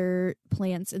some other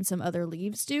plants and some other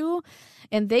leaves do.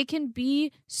 And they can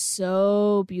be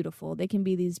so beautiful. They can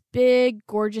be these big,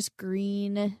 gorgeous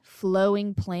green,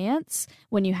 flowing plants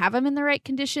when you have them in the right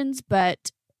conditions,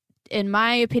 but in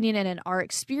my opinion and in our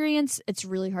experience, it's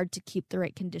really hard to keep the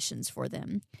right conditions for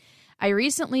them. I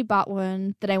recently bought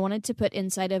one that I wanted to put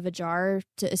inside of a jar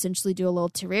to essentially do a little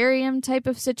terrarium type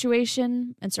of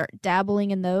situation and start dabbling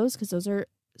in those, because those are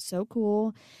so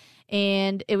cool.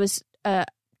 And it was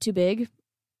too big.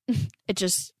 It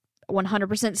just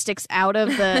 100% sticks out of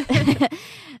the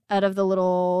out of the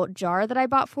little jar that I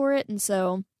bought for it. And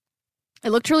so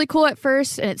it looked really cool at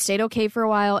first, and it stayed okay for a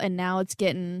while, and now it's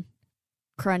getting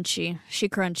crunchy.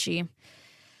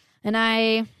 And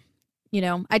I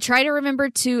try to remember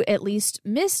to at least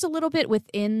mist a little bit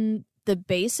within the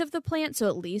base of the plant, so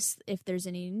at least if there's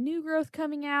any new growth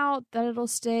coming out, that it'll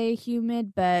stay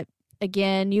humid. But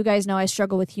again, you guys know I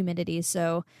struggle with humidity,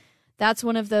 so that's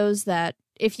one of those that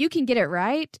if you can get it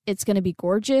right, it's going to be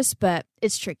gorgeous, but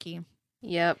it's tricky.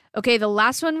 Yep. Okay, the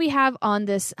last one we have on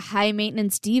this high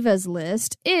maintenance divas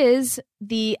list is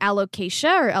the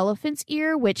alocasia, or elephant's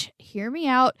ear, which, hear me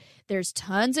out, there's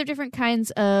tons of different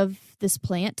kinds of this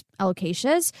plant,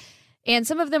 alocasias, and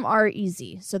some of them are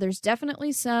easy. So there's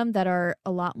definitely some that are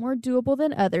a lot more doable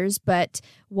than others, but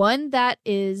one that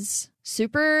is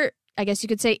super, I guess you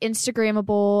could say,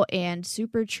 Instagrammable and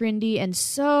super trendy and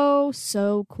so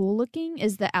cool looking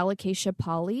is the alocasia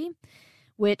poly,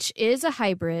 which is a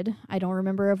hybrid. I don't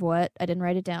remember of what. I didn't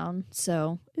write it down,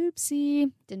 so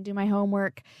oopsie, didn't do my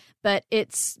homework. But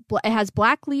it has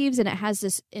black leaves, and it has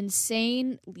this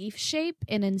insane leaf shape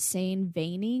and insane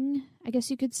veining, I guess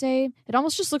you could say. It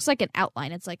almost just looks like an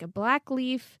outline. It's like a black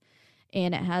leaf,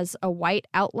 and it has a white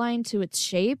outline to its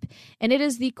shape, and it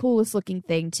is the coolest looking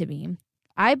thing to me.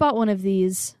 I bought one of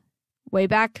these way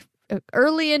back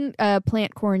early in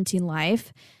plant quarantine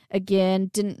life.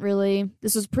 Again,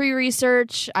 this was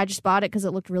pre-research. I just bought it because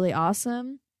it looked really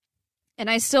awesome. And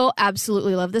I still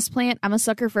absolutely love this plant. I'm a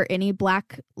sucker for any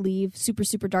black leaf,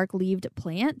 super dark leaved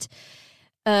plant.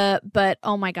 But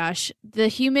oh my gosh, the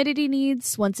humidity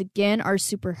needs, once again, are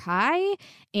super high.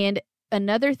 And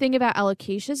another thing about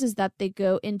alocasias is that they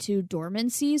go into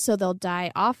dormancy, so they'll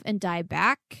die off and die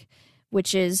back,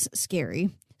 which is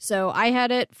scary. So I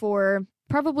had it for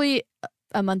probably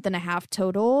a month and a half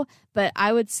total, but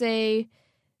I would say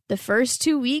the first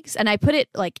 2 weeks, and I put it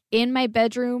like in my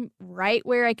bedroom right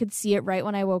where I could see it right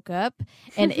when I woke up.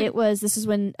 And this is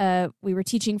when we were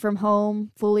teaching from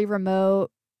home, fully remote.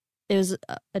 It was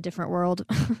a different world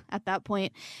at that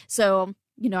point. So,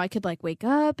 I could like wake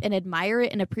up and admire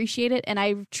it and appreciate it. And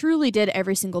I truly did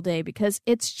every single day because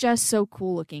it's just so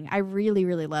cool looking. I really,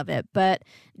 really love it. But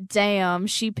damn,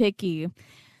 she picky.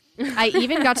 I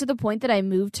even got to the point that I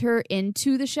moved her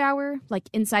into the shower, like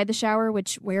inside the shower,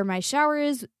 which where my shower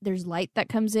is, there's light that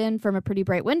comes in from a pretty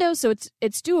bright window. So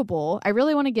it's doable. I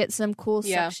really want to get some cool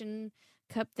suction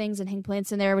cup things and hang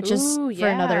plants in there, which is for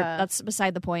another, that's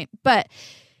beside the point. But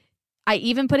I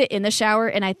even put it in the shower,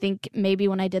 and I think maybe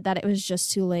when I did that, it was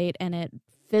just too late and it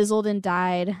fizzled and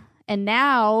died. And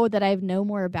now that I know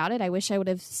more about it, I wish I would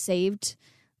have saved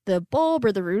the bulb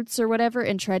or the roots or whatever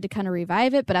and tried to kind of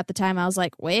revive it. But at the time I was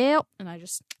like, well, and I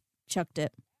just chucked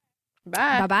it.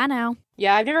 Bye now.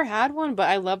 Yeah, I've never had one, but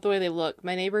I love the way they look.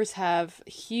 My neighbors have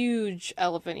huge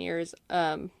elephant ears.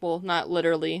 Well, not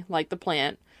literally like the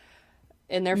plant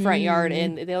in their front yard,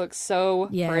 and they look so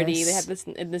pretty. They have this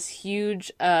in this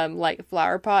huge like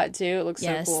flower pot too. It looks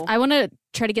so cool. I want to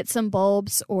try to get some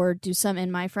bulbs or do some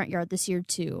in my front yard this year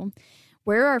too.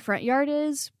 Where our front yard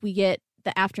is, we get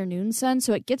the afternoon sun,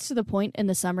 so it gets to the point in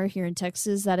the summer here in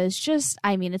Texas that is just,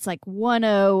 it's like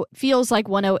feels like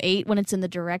 108 when it's in the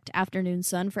direct afternoon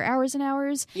sun for hours and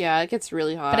hours. Yeah, it gets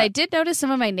really hot. But I did notice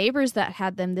some of my neighbors that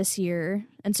had them this year,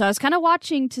 and so I was kind of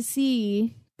watching to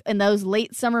see in those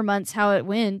late summer months how it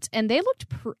went, and they looked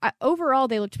overall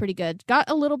they looked pretty good. Got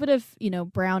a little bit of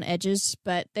brown edges,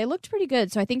 but they looked pretty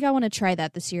good. So I think I want to try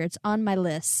that this year. It's on my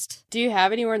list. Do you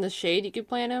have anywhere in the shade you could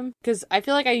plant them? Because I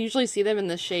feel like I usually see them in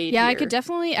the shade. Yeah, here. I could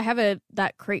definitely. I have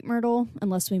that crepe myrtle,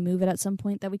 unless we move it at some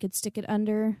point, that we could stick it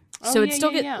under. So it'd still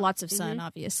get lots of sun,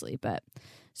 obviously. But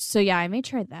so yeah, I may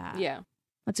try that. Yeah,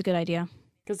 that's a good idea.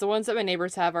 Because the ones that my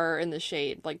neighbors have are in the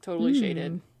shade, like totally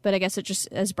shaded. But I guess it just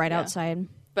is bright outside.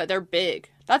 But they're big.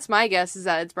 That's my guess, is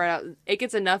that it's bright out. It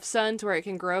gets enough sun to where it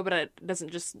can grow, but it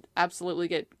doesn't just absolutely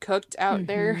get cooked out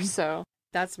there. So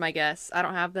that's my guess. I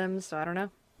don't have them, so I don't know.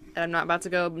 And I'm not about to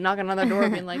go knocking on the door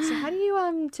being like, so how do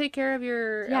you take care of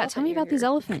your tell me about here? these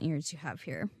elephant ears you have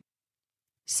here.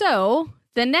 So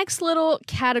the next little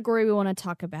category we want to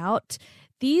talk about,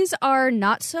 these are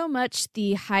not so much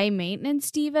the high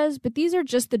maintenance divas, but these are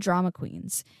just the drama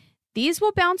queens. These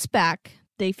will bounce back.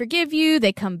 They forgive you,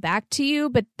 they come back to you,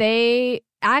 but they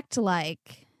act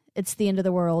like it's the end of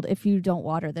the world if you don't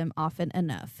water them often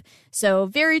enough. So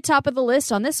very top of the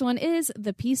list on this one is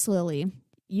the peace lily.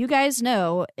 You guys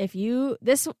know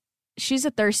she's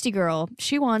a thirsty girl.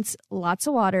 She wants lots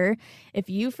of water. If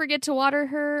you forget to water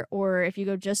her or if you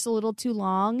go just a little too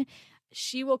long,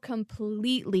 she will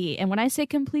completely, and when I say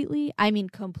completely, I mean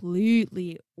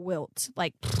completely wilt,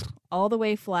 like all the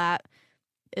way flat.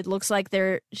 It looks like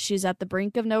she's at the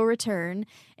brink of no return,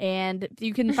 and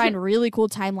you can find really cool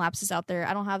time lapses out there.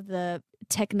 I don't have the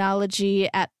technology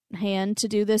at hand to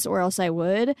do this, or else I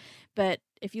would, but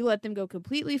if you let them go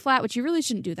completely flat, which you really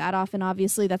shouldn't do that often,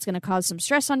 obviously, that's going to cause some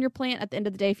stress on your plant at the end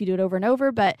of the day if you do it over and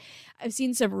over. But I've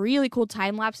seen some really cool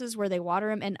time lapses where they water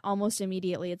them and almost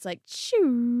immediately it's like,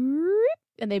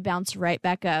 and they bounce right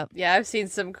back up. Yeah, I've seen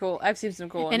some cool ones.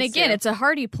 And again, it's a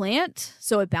hardy plant,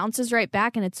 so it bounces right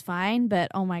back and it's fine. But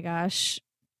oh my gosh,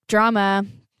 drama,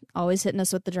 always hitting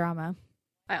us with the drama.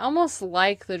 I almost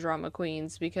like the drama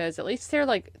queens because at least they're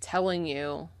like telling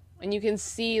you and you can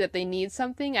see that they need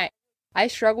something. I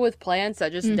struggle with plants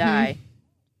that just die.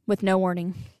 With no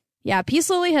warning. Yeah, peace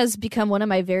lily has become one of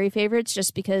my very favorites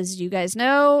just because you guys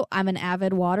know I'm an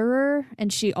avid waterer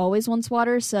and she always wants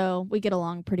water, so we get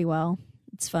along pretty well.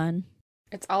 It's fun.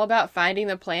 It's all about finding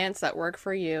the plants that work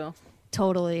for you.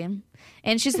 Totally.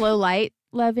 And she's low light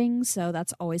loving, so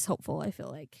that's always hopeful, I feel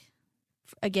like.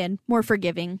 Again, more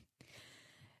forgiving.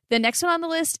 The next one on the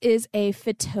list is a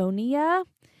Fittonia.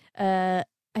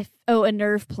 A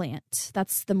nerve plant.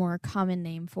 That's the more common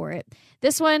name for it.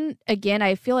 This one, again,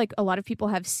 I feel like a lot of people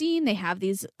have seen. They have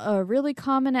these really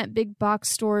common at big box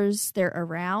stores. They're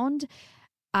around.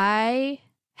 I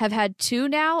have had two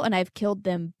now, and I've killed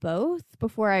them both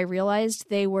before I realized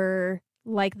they were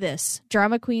like this.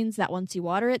 Drama queens that once you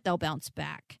water it, they'll bounce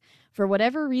back. For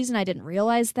whatever reason, I didn't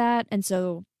realize that, and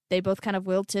so they both kind of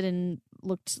wilted and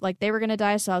looked like they were going to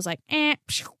die, so I was like,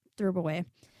 threw them away.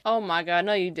 Oh my god,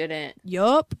 no you didn't.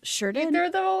 Yup, sure did. You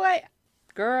threw them away.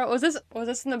 Girl, was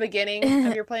this in the beginning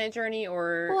of your plant journey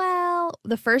or? Well,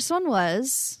 the first one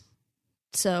was.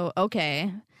 So,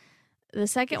 okay. The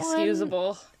second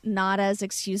excusable. One, not as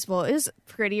excusable. It was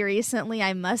pretty recently,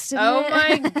 I must admit. Oh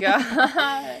my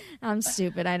god. I'm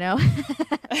stupid, I know.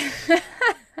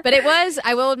 But it was,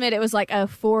 I will admit, it was like a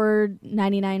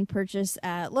 $4.99 purchase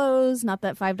at Lowe's. Not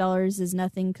that $5 is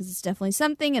nothing, because it's definitely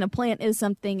something, and a plant is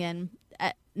something, and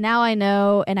now I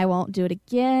know, and I won't do it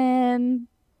again.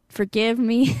 Forgive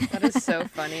me. That is so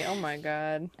funny. Oh my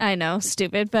god. I know,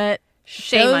 stupid, but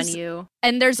shame on you.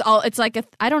 And it's like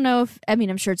I don't know if, I mean,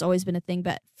 I'm sure it's always been a thing,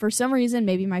 but for some reason,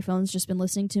 maybe my phone's just been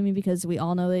listening to me because we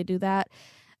all know they do that.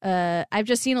 I've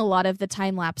just seen a lot of the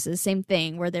time lapses, same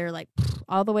thing, where they're like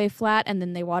all the way flat and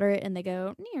then they water it and they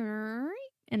go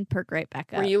and perk right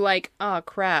back up. Were you like, oh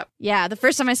crap? Yeah, the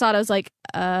first time I saw it, I was like,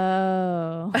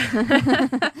 oh.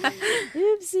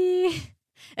 Oopsie.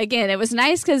 Again, it was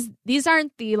nice because these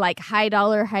aren't the like high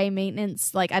dollar, high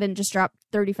maintenance. Like I didn't just drop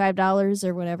 $35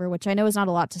 or whatever, which I know is not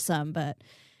a lot to some, but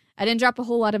I didn't drop a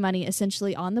whole lot of money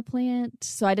essentially on the plant.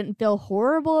 So I didn't feel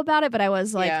horrible about it, but I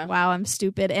was like, wow, I'm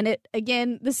stupid. And it,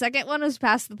 again, the second one was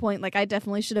past the point. Like I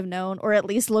definitely should have known or at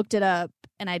least looked it up,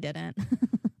 and I didn't.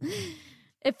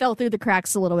 It fell through the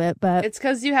cracks a little bit, but it's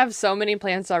because you have so many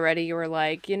plants already. You were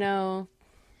like, well,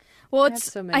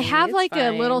 I have like a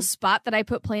little spot that I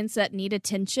put plants that need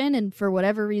attention, and for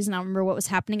whatever reason, I don't remember what was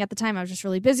happening at the time. I was just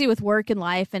really busy with work and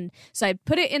life, and so I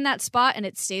put it in that spot, and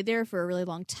it stayed there for a really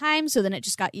long time. So then it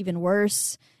just got even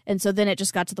worse, and so then it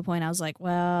just got to the point I was like,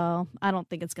 well, I don't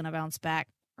think it's gonna bounce back.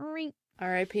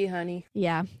 R.I.P. honey.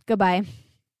 Yeah, goodbye.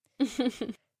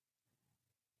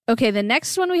 Okay, the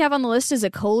next one we have on the list is a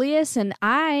coleus, and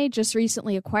I just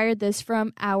recently acquired this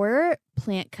from our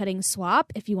plant cutting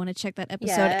swap. If you want to check that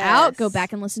episode out, go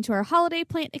back and listen to our holiday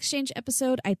plant exchange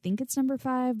episode. I think it's number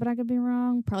 5, but I could be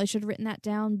wrong. Probably should have written that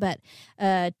down. But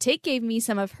Tate gave me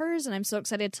some of hers, and I'm so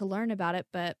excited to learn about it.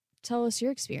 But tell us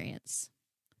your experience.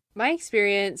 My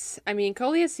experience, I mean,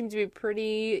 coleus seem to be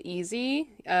pretty easy.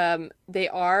 They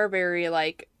are very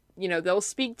they'll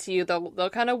speak to you. They'll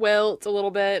kind of wilt a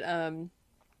little bit.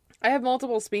 I have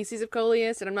multiple species of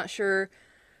coleus, and I'm not sure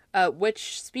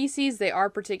which species they are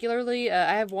particularly.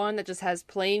 I have one that just has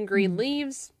plain green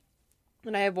leaves,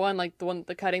 and I have one like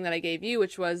the cutting that I gave you,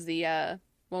 which was the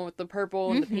one with the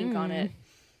purple and the pink on it.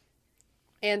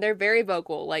 And they're very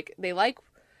vocal. Like they like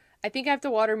I think I have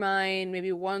to water mine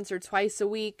maybe once or twice a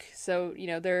week. So, you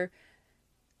know, they're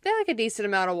like a decent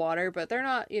amount of water, but they're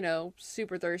not, you know,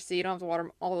 super thirsty. You don't have to water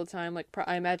them all the time, like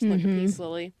I imagine like the peace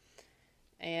lily.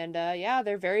 And yeah,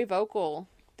 they're very vocal.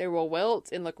 They will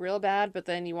wilt and look real bad, but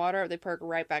then you water it, they perk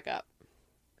right back up.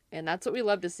 And that's what we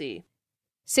love to see.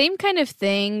 Same kind of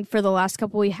thing for the last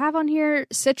couple we have on here,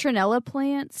 citronella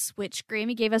plants, which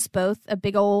Grammy gave us both a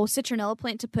big old citronella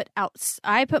plant to put out.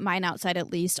 I put mine outside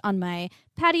at least on my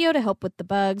patio to help with the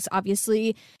bugs.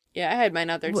 Obviously, yeah, I had mine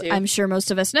out there too. I'm sure most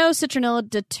of us know citronella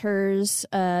deters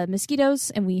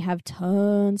mosquitoes, and we have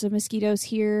tons of mosquitoes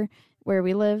here where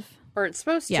we live. Or it's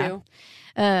supposed to.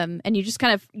 And you just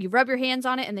kind of, you rub your hands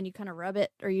on it, and then you kind of rub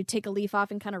it, or you take a leaf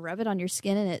off and kind of rub it on your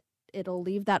skin, and it'll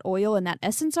leave that oil and that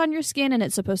essence on your skin, and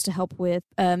it's supposed to help with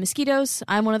mosquitoes.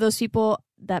 I'm one of those people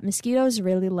that mosquitoes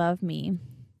really love me.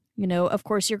 You know, of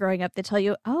course, you're growing up, they tell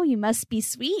you, oh, you must be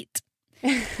sweet.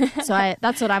 So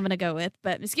that's what I'm going to go with.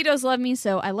 But mosquitoes love me,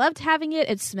 so I loved having it.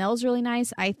 It smells really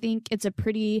nice. I think it's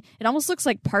it almost looks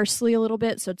like parsley a little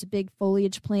bit, so it's a big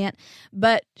foliage plant.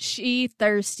 But she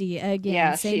thirsty again.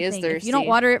 Yeah, same she is thing. thirsty. If you don't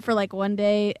water it for like one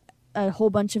day, a whole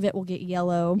bunch of it will get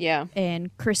yellow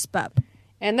and crisp up.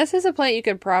 And this is a plant you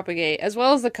can propagate, as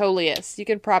well as the coleus. You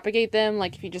can propagate them,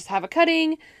 like if you just have a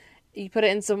cutting, you put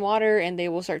it in some water, and they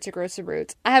will start to grow some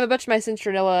roots. I have a bunch of my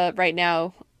citronella right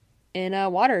now in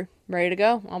water, ready to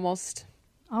go, almost.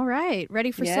 All right,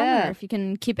 ready for summer, if you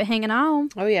can keep it hanging on.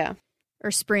 Oh, yeah. Or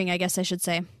spring, I guess I should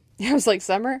say. I was like,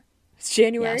 summer? It's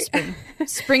January? Yeah, spring.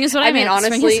 Spring is what I meant.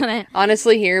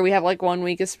 Honestly, here we have like 1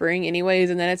 week of spring anyways,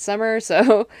 and then it's summer,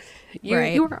 so you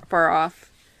weren't far off.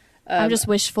 I'm just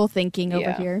wishful thinking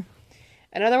over here.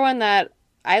 Another one that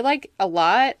I like a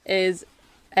lot is,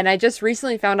 and I just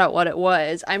recently found out what it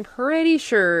was. I'm pretty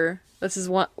sure this is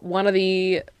one of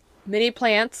the mini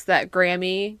plants that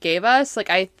Grammy gave us. Like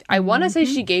I want to say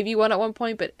she gave you one at one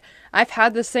point, but I've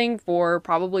had this thing for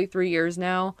probably 3 years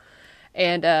now,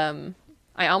 and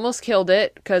I almost killed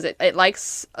it because it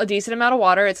likes a decent amount of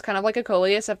water. It's kind of like a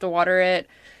coleus. I have to water it,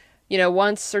 you know,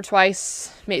 once or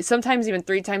twice, maybe sometimes even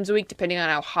 3 times a week, depending on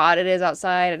how hot it is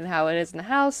outside and how it is in the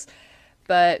house.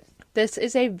 But this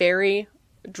is a very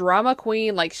drama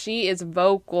queen. Like, she is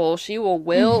vocal. She will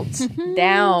wilt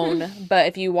down, but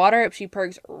if you water it, she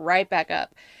perks right back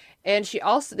up. And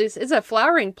this is a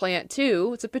flowering plant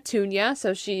too. It's a petunia,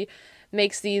 so she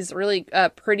makes these really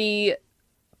pretty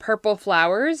purple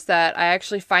flowers that I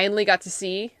actually finally got to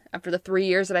see after the 3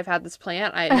 years that I've had this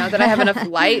plant. Now that I have enough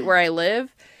light where I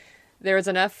live, there was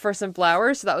enough for some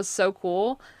flowers, so that was so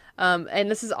cool. And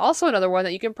this is also another one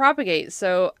that you can propagate.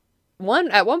 So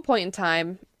at one point in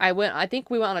time, I think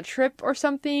we went on a trip or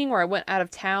something, or I went out of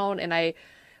town, and I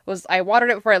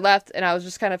watered it before I left, and I was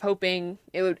just kind of hoping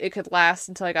it could last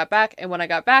until I got back. And when I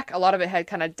got back, a lot of it had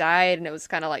kind of died, and it was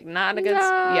kind of like not a good.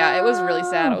 Yeah, it was really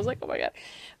sad. I was like, oh my god.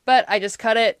 But I just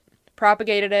cut it,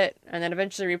 propagated it, and then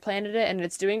eventually replanted it, and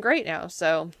it's doing great now.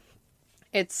 So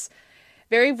it's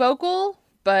very vocal,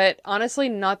 but honestly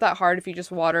not that hard if you just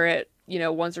water it, you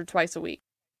know, once or twice a week.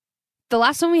 The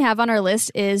last one we have on our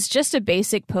list is just a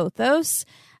basic pothos.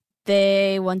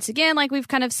 They, once again, like we've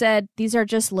kind of said, these are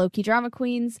just low-key drama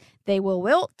queens. They will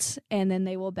wilt, and then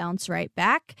they will bounce right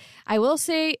back. I will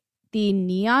say the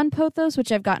neon pothos,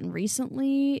 which I've gotten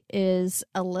recently, is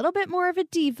a little bit more of a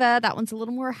diva. That one's a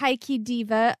little more high-key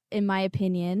diva, in my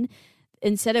opinion.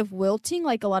 Instead of wilting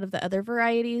like a lot of the other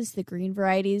varieties, the green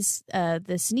varieties,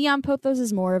 this neon pothos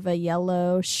is more of a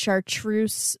yellow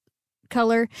chartreuse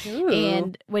color. Ooh.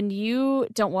 And when you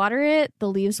don't water it, the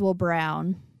leaves will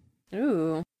brown.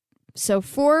 Ooh. So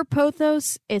for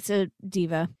pothos, it's a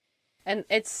diva. And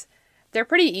they're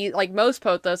pretty easy. Like most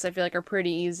pothos, I feel like are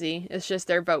pretty easy. It's just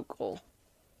they're vocal,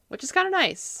 which is kind of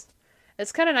nice.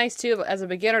 It's kind of nice too as a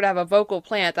beginner to have a vocal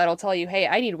plant that'll tell you, hey,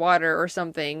 I need water or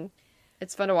something.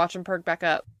 It's fun to watch them perk back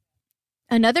up.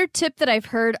 Another tip that I've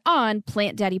heard on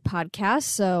Plant Daddy podcast,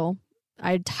 so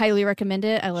I'd highly recommend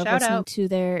it. I love listening to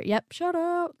their, shout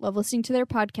out. Love listening to their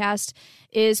podcast,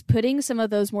 is putting some of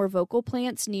those more vocal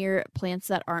plants near plants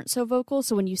that aren't so vocal.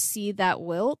 So when you see that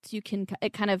wilt,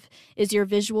 it kind of is your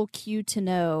visual cue to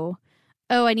know,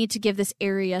 oh, I need to give this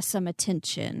area some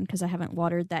attention because I haven't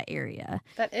watered that area.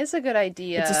 That is a good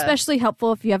idea. It's especially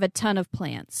helpful if you have a ton of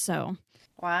plants. So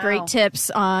wow. Great tips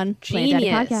on Plant Daddy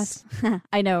podcast.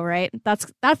 I know, right? That's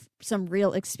some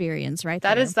real experience right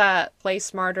there. That is that play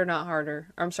smarter, not harder.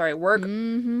 I'm sorry, work.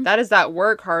 Mm-hmm. That is that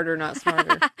work harder, not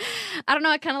smarter. I don't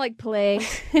know. I kind of like play.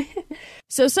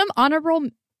 So some honorable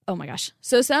Oh my gosh.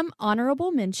 So some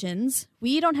honorable mentions.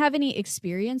 We don't have any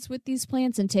experience with these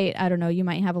plants. And Tate, I don't know, you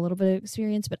might have a little bit of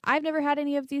experience, but I've never had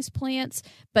any of these plants.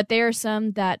 But there are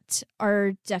some that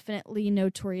are definitely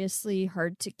notoriously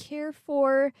hard to care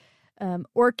for.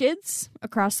 Orchids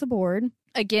across the board.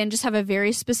 Again, just have a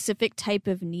very specific type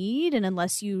of need. And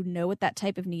unless you know what that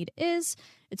type of need is,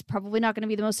 it's probably not going to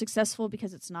be the most successful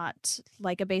because it's not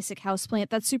like a basic houseplant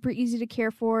that's super easy to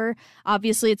care for.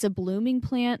 Obviously, it's a blooming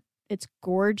plant. It's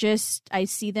gorgeous. I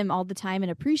see them all the time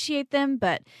and appreciate them.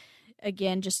 But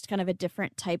again, just kind of a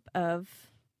different type of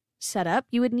setup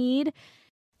you would need.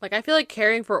 Like, I feel like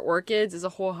caring for orchids is a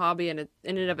whole hobby in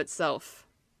and of itself.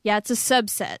 Yeah, it's a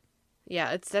subset.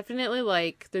 Yeah, it's definitely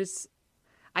like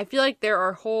I feel like there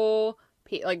are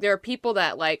there are people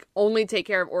that like only take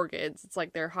care of orchids. It's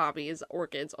like their hobby is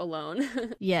orchids alone.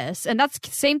 Yes, and that's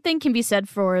same thing can be said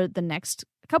for the next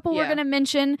couple we're going to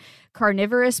mention.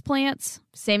 Carnivorous plants,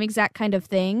 same exact kind of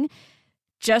thing.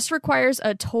 Just requires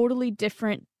a totally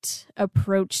different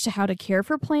approach to how to care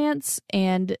for plants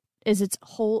and is its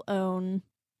whole own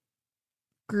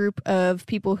group of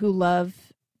people who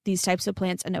love these types of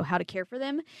plants and know how to care for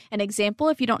them. An example,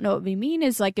 if you don't know what we mean,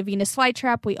 is like a Venus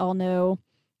flytrap. We all know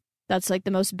that's like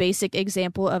the most basic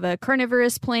example of a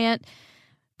carnivorous plant,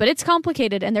 but it's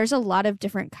complicated and there's a lot of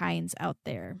different kinds out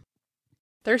there.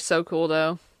 They're so cool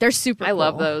though. They're super cool. I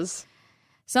love those.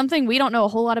 Something we don't know a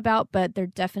whole lot about, but they're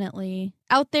definitely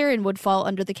out there and would fall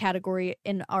under the category,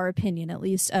 in our opinion at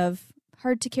least, of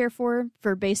hard to care for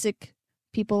basic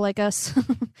people like us.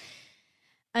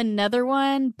 Another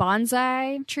one,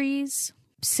 bonsai trees.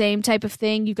 Same type of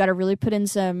thing. You got to really put in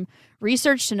some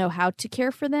research to know how to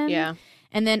care for them. Yeah.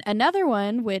 And then another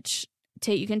one, which,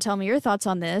 Tate, you can tell me your thoughts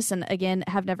on this, and again,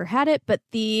 have never had it, but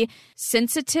the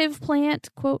sensitive plant,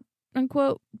 quote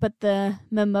unquote, but the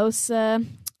mimosa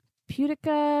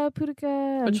pudica.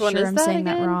 Which one is I'm that saying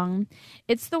again? that wrong.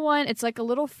 It's the one, it's like a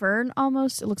little fern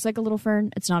almost. It looks like a little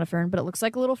fern. It's not a fern, but it looks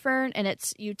like a little fern, and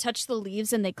you touch the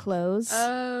leaves and they close.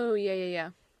 Oh,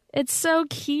 yeah. It's so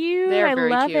cute. They're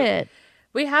very love cute. it.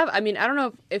 We have, I don't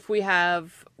know if we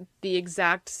have the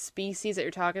exact species that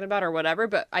you're talking about or whatever,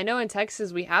 but I know in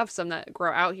Texas we have some that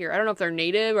grow out here. I don't know if they're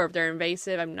native or if they're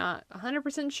invasive. I'm not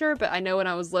 100% sure, but I know when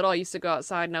I was little, I used to go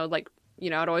outside and I would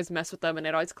I'd always mess with them and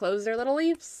they'd always close their little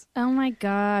leaves. Oh my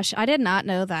gosh. I did not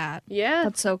know that. Yeah.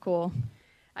 That's so cool.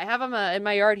 I have them in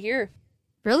my yard here.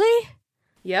 Really?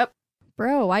 Yep.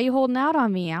 Bro, why are you holding out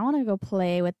on me? I want to go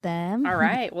play with them. All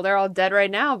right. Well, they're all dead right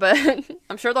now, but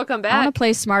I'm sure they'll come back. I want to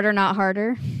play smarter, not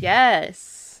harder.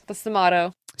 Yes. That's the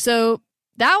motto. So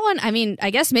that one,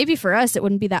 I guess maybe for us, it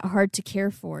wouldn't be that hard to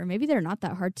care for. Maybe they're not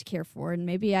that hard to care for, and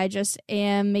maybe I just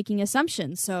am making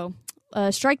assumptions. So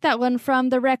strike that one from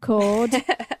the record.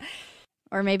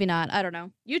 Or maybe not. I don't know.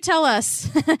 You tell us.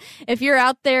 If you're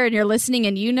out there and you're listening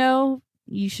and you know,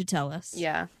 you should tell us.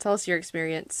 Yeah. Tell us your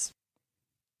experience.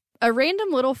 A random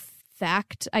little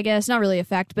fact, I guess, not really a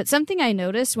fact, but something I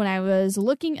noticed when I was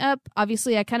looking up,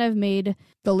 obviously I kind of made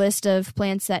the list of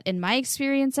plants that in my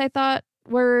experience I thought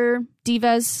were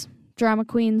divas, drama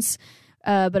queens.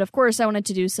 But of course I wanted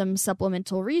to do some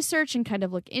supplemental research and kind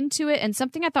of look into it. And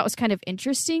something I thought was kind of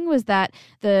interesting was that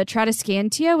the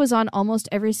Tradescantia was on almost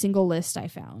every single list I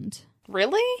found.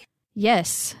 Really?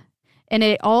 Yes. And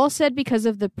it all said because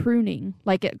of the pruning.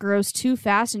 Like it grows too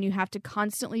fast and you have to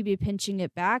constantly be pinching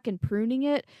it back and pruning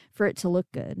it for it to look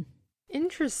good.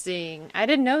 Interesting. I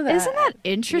didn't know that. Isn't that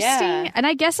interesting? Yeah. And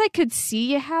I guess I could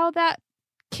see how that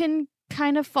can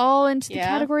kind of fall into the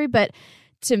category. But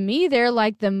to me, they're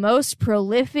like the most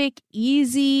prolific,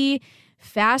 easy,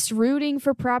 fast rooting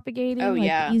for propagating.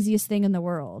 The easiest thing in the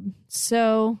world.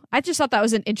 So I just thought that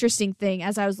was an interesting thing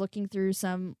as I was looking through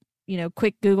some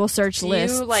quick Google search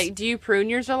lists. Do you prune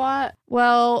yours a lot?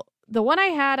 Well, the one I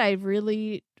had, I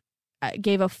really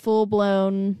gave a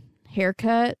full-blown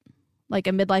haircut, like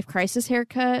a midlife crisis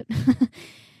haircut.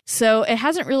 So it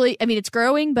hasn't really, it's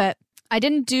growing, but I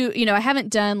didn't do, I haven't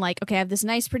done I have this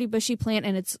nice, pretty bushy plant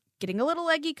and it's getting a little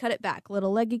leggy, cut it back,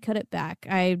 little leggy, cut it back.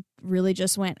 I really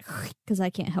just went, because I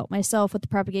can't help myself with the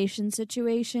propagation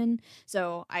situation.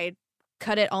 So I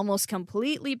cut it almost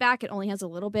completely back. It only has a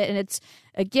little bit. And it's,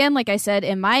 again, like I said,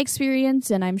 in my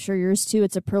experience, and I'm sure yours too,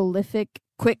 it's a prolific,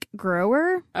 quick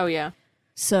grower. Oh, yeah.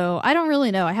 So I don't really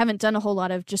know. I haven't done a whole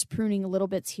lot of just pruning little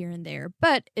bits here and there.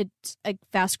 But it's a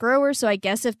fast grower, so I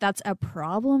guess if that's a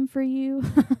problem for you,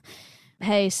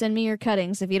 hey, send me your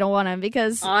cuttings if you don't want them,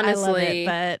 because honestly,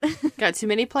 I love it. But got too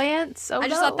many plants? Oh, I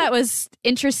just thought that was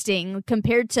interesting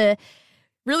compared to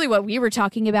really what we were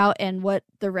talking about and what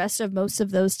the rest of most of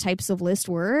those types of lists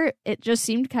were. It just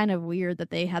seemed kind of weird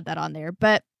that they had that on there.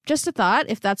 But just a thought,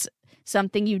 if that's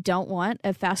something you don't want,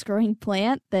 a fast-growing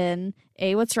plant, then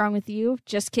A, what's wrong with you?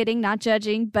 Just kidding, not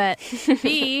judging. But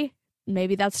B,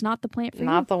 maybe that's not the plant for you.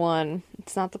 Not the one.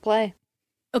 It's not the play.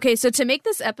 Okay, so to make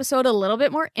this episode a little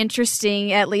bit more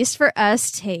interesting, at least for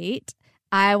us, Tate,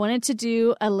 I wanted to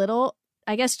do a little,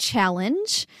 I guess,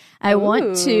 challenge.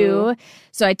 So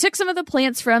I took some of the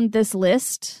plants from this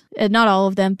list, not all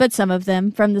of them, but some of them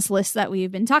from this list that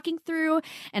we've been talking through,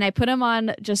 and I put them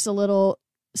on just a little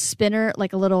spinner,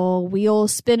 like a little wheel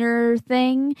spinner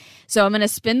thing. So I'm going to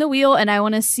spin the wheel, and I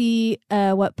want to see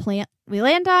what plant we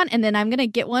land on, and then I'm going to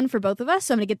get one for both of us.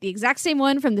 So I'm going to get the exact same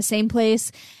one from the same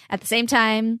place at the same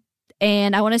time,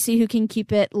 and I want to see who can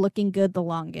keep it looking good the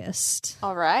longest.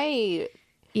 All right.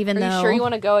 Even Are though, you sure you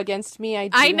want to go against me?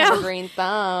 I know. Have a green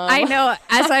thumb. I know.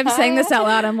 As I'm saying this out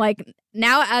loud, I'm like,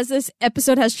 now as this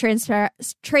episode has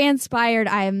transpired,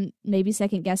 I'm maybe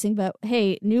second guessing, but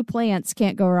hey, new plants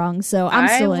can't go wrong. So I'm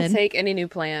still in. I will take any new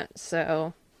plant.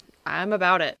 So I'm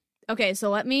about it. Okay, so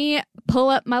let me pull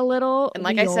up my little And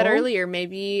like wheel. I said earlier,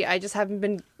 maybe I just haven't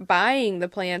been buying the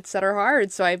plants that are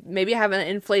hard. So I maybe have an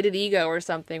inflated ego or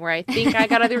something where I think I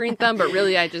got a green thumb, but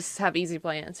really I just have easy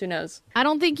plants. Who knows? I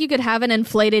don't think you could have an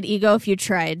inflated ego if you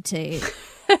tried, Tate.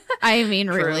 I mean,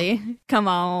 really. Come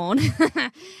on.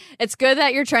 It's good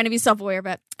that you're trying to be self-aware,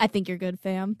 but I think you're good,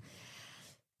 fam.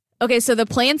 Okay, so the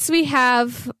plants we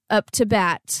have up to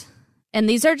bat. And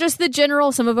these are just the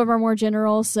general. Some of them are more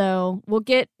general. So we'll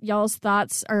get y'all's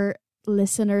thoughts or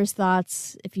listeners'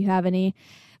 thoughts if you have any.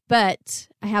 But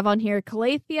I have on here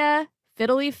Calathea,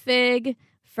 fiddly fig,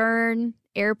 fern,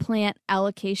 air plant,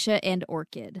 alocasia, and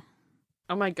orchid.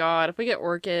 Oh my God. If we get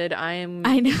orchid, I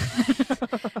know.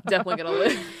 definitely going to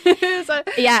lose.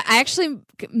 Yeah, I actually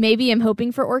maybe am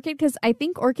hoping for orchid because I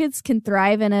think orchids can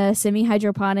thrive in a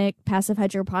semi-hydroponic, passive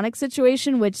hydroponic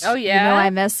situation, which I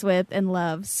mess with and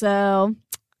love. So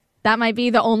that might be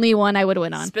the only one I would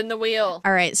win on. Spin the wheel.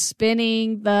 All right,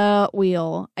 spinning the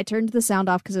wheel. I turned the sound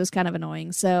off because it was kind of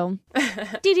annoying. So,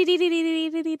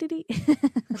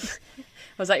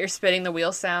 was that your spinning the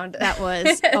wheel sound? That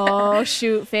was. Oh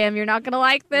shoot, fam, you're not gonna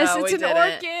like this. No, it's an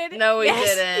orchid. No, we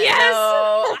didn't. Yes.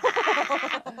 No.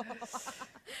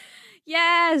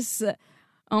 Yes.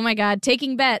 Oh my God,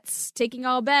 taking bets, taking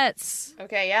all bets.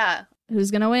 Okay, yeah.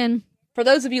 Who's gonna win? For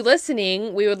those of you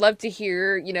listening, we would love to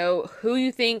hear, who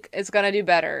you think is going to do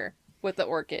better with the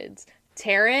orchids.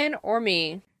 Taryn or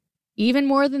me? Even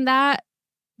more than that,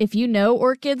 if you know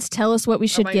orchids, tell us what we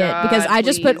should get. God, because I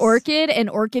just put please. orchid, and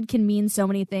orchid can mean so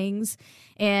many things.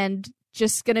 And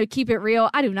just going to keep it real,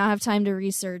 I do not have time to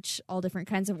research all different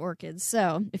kinds of orchids.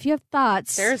 So if you have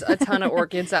thoughts... There's a ton of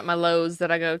orchids at my Lowe's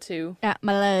that I go to. At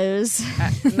my Lowe's.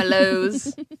 At my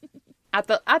Lowe's.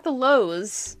 At the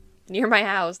Lowe's near my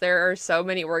house, there are so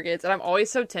many orchids, and I'm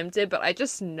always so tempted, but I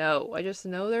just know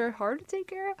they're hard to take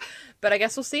care of. But I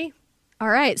guess we'll see. All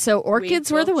right, so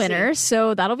orchids were the winner,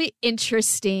 so that'll be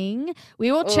interesting.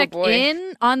 We will check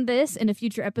in on this in a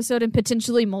future episode and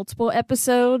potentially multiple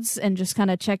episodes and just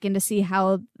kind of check in to see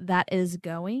how that is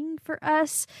going for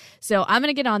us. So I'm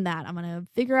going to get on that. I'm going to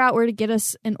figure out where to get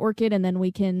us an orchid, and then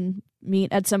we can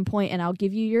meet at some point, and I'll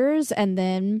give you yours, and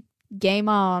then game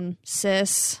on,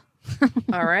 sis.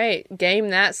 All right, game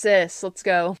that, sis. Let's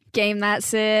go. Game that,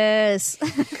 sis.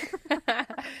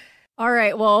 All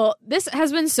right, well, this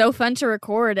has been so fun to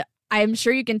record. I'm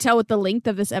sure you can tell with the length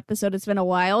of this episode, it's been a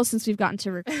while since we've gotten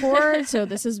to record, so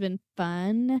this has been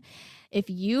fun.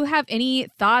 If you have any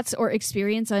thoughts or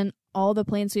experience on all the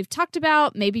plants we've talked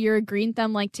about, maybe you're a green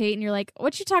thumb like Tate and you're like,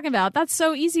 what you talking about? That's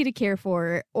so easy to care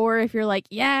for. Or if you're like,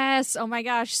 yes, oh my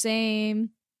gosh, same.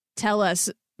 Tell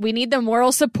us. We need the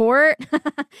moral support.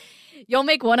 You'll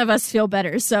make one of us feel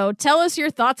better. So tell us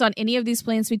your thoughts on any of these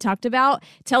plants we talked about.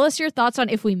 Tell us your thoughts on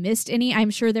if we missed any.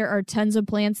 I'm sure there are tons of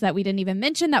plants that we didn't even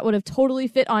mention that would have totally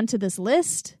fit onto this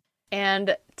list.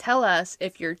 And tell us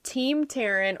if you're Team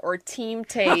Taryn or Team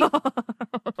Tate.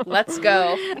 Let's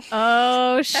go.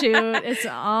 Oh, shoot. It's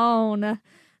on.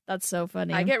 That's so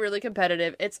funny. I get really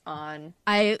competitive. It's on.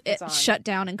 It's on. Shut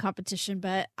down in competition,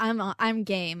 but I'm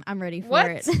game. I'm ready for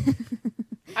it.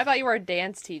 I thought you were a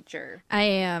dance teacher. I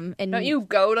am. And don't you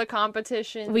go to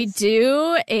competitions? We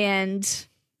do, and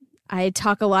I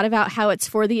talk a lot about how it's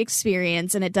for the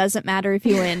experience, and it doesn't matter if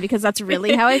you win, because that's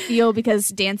really how I feel, because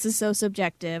dance is so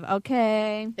subjective.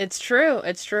 Okay. It's true.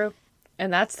 It's true.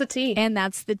 And that's the tea. And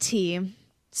that's the tea.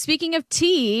 Speaking of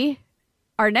tea,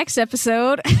 our next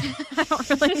episode, I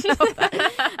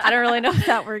don't really know if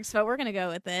that works, but we're going to go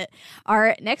with it.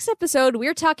 Our next episode,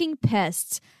 we're talking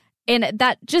pests. And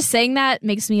that, just saying that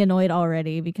makes me annoyed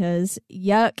already, because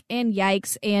yuck and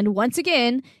yikes. And once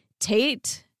again,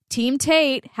 Team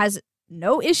Tate has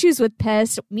no issues with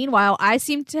pests. Meanwhile, I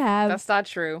seem to have... That's not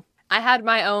true. I had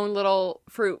my own little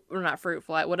not fruit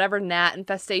fly, whatever gnat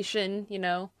infestation, you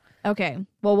know. Okay,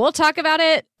 well, we'll talk about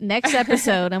it next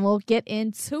episode and we'll get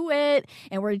into it.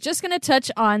 And we're just going to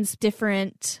touch on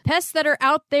different pests that are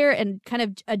out there and kind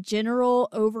of a general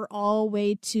overall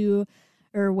ways,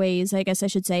 I guess I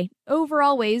should say,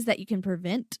 overall ways that you can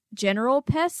prevent general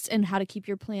pests and how to keep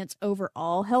your plants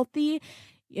overall healthy.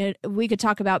 We could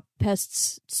talk about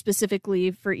pests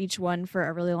specifically for each one for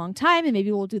a really long time, and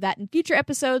maybe we'll do that in future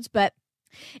episodes, but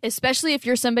especially if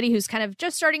you're somebody who's kind of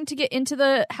just starting to get into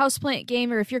the houseplant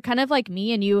game, or if you're kind of like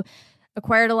me and you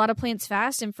acquired a lot of plants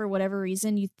fast and for whatever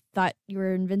reason you thought you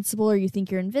were invincible or you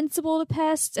think you're invincible to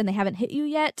pests and they haven't hit you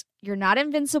yet, you're not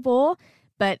invincible,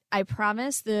 but I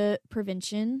promise the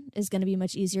prevention is going to be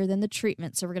much easier than the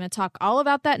treatment. So we're going to talk all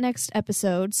about that next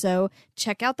episode. So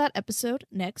check out that episode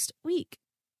next week.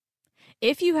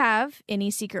 If you have any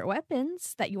secret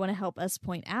weapons that you want to help us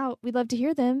point out, we'd love to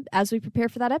hear them as we prepare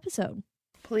for that episode.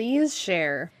 Please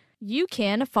share. You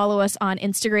can follow us on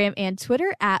Instagram and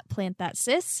Twitter at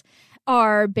PlantThatSis.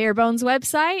 Our bare bones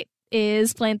website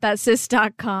is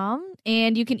plantthatsis.com.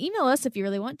 And you can email us if you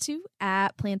really want to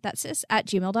at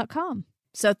plantthatsis@gmail.com.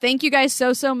 So thank you guys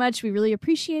so much. We really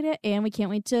appreciate it. And we can't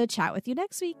wait to chat with you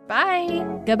next week. Bye.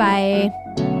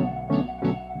 Goodbye.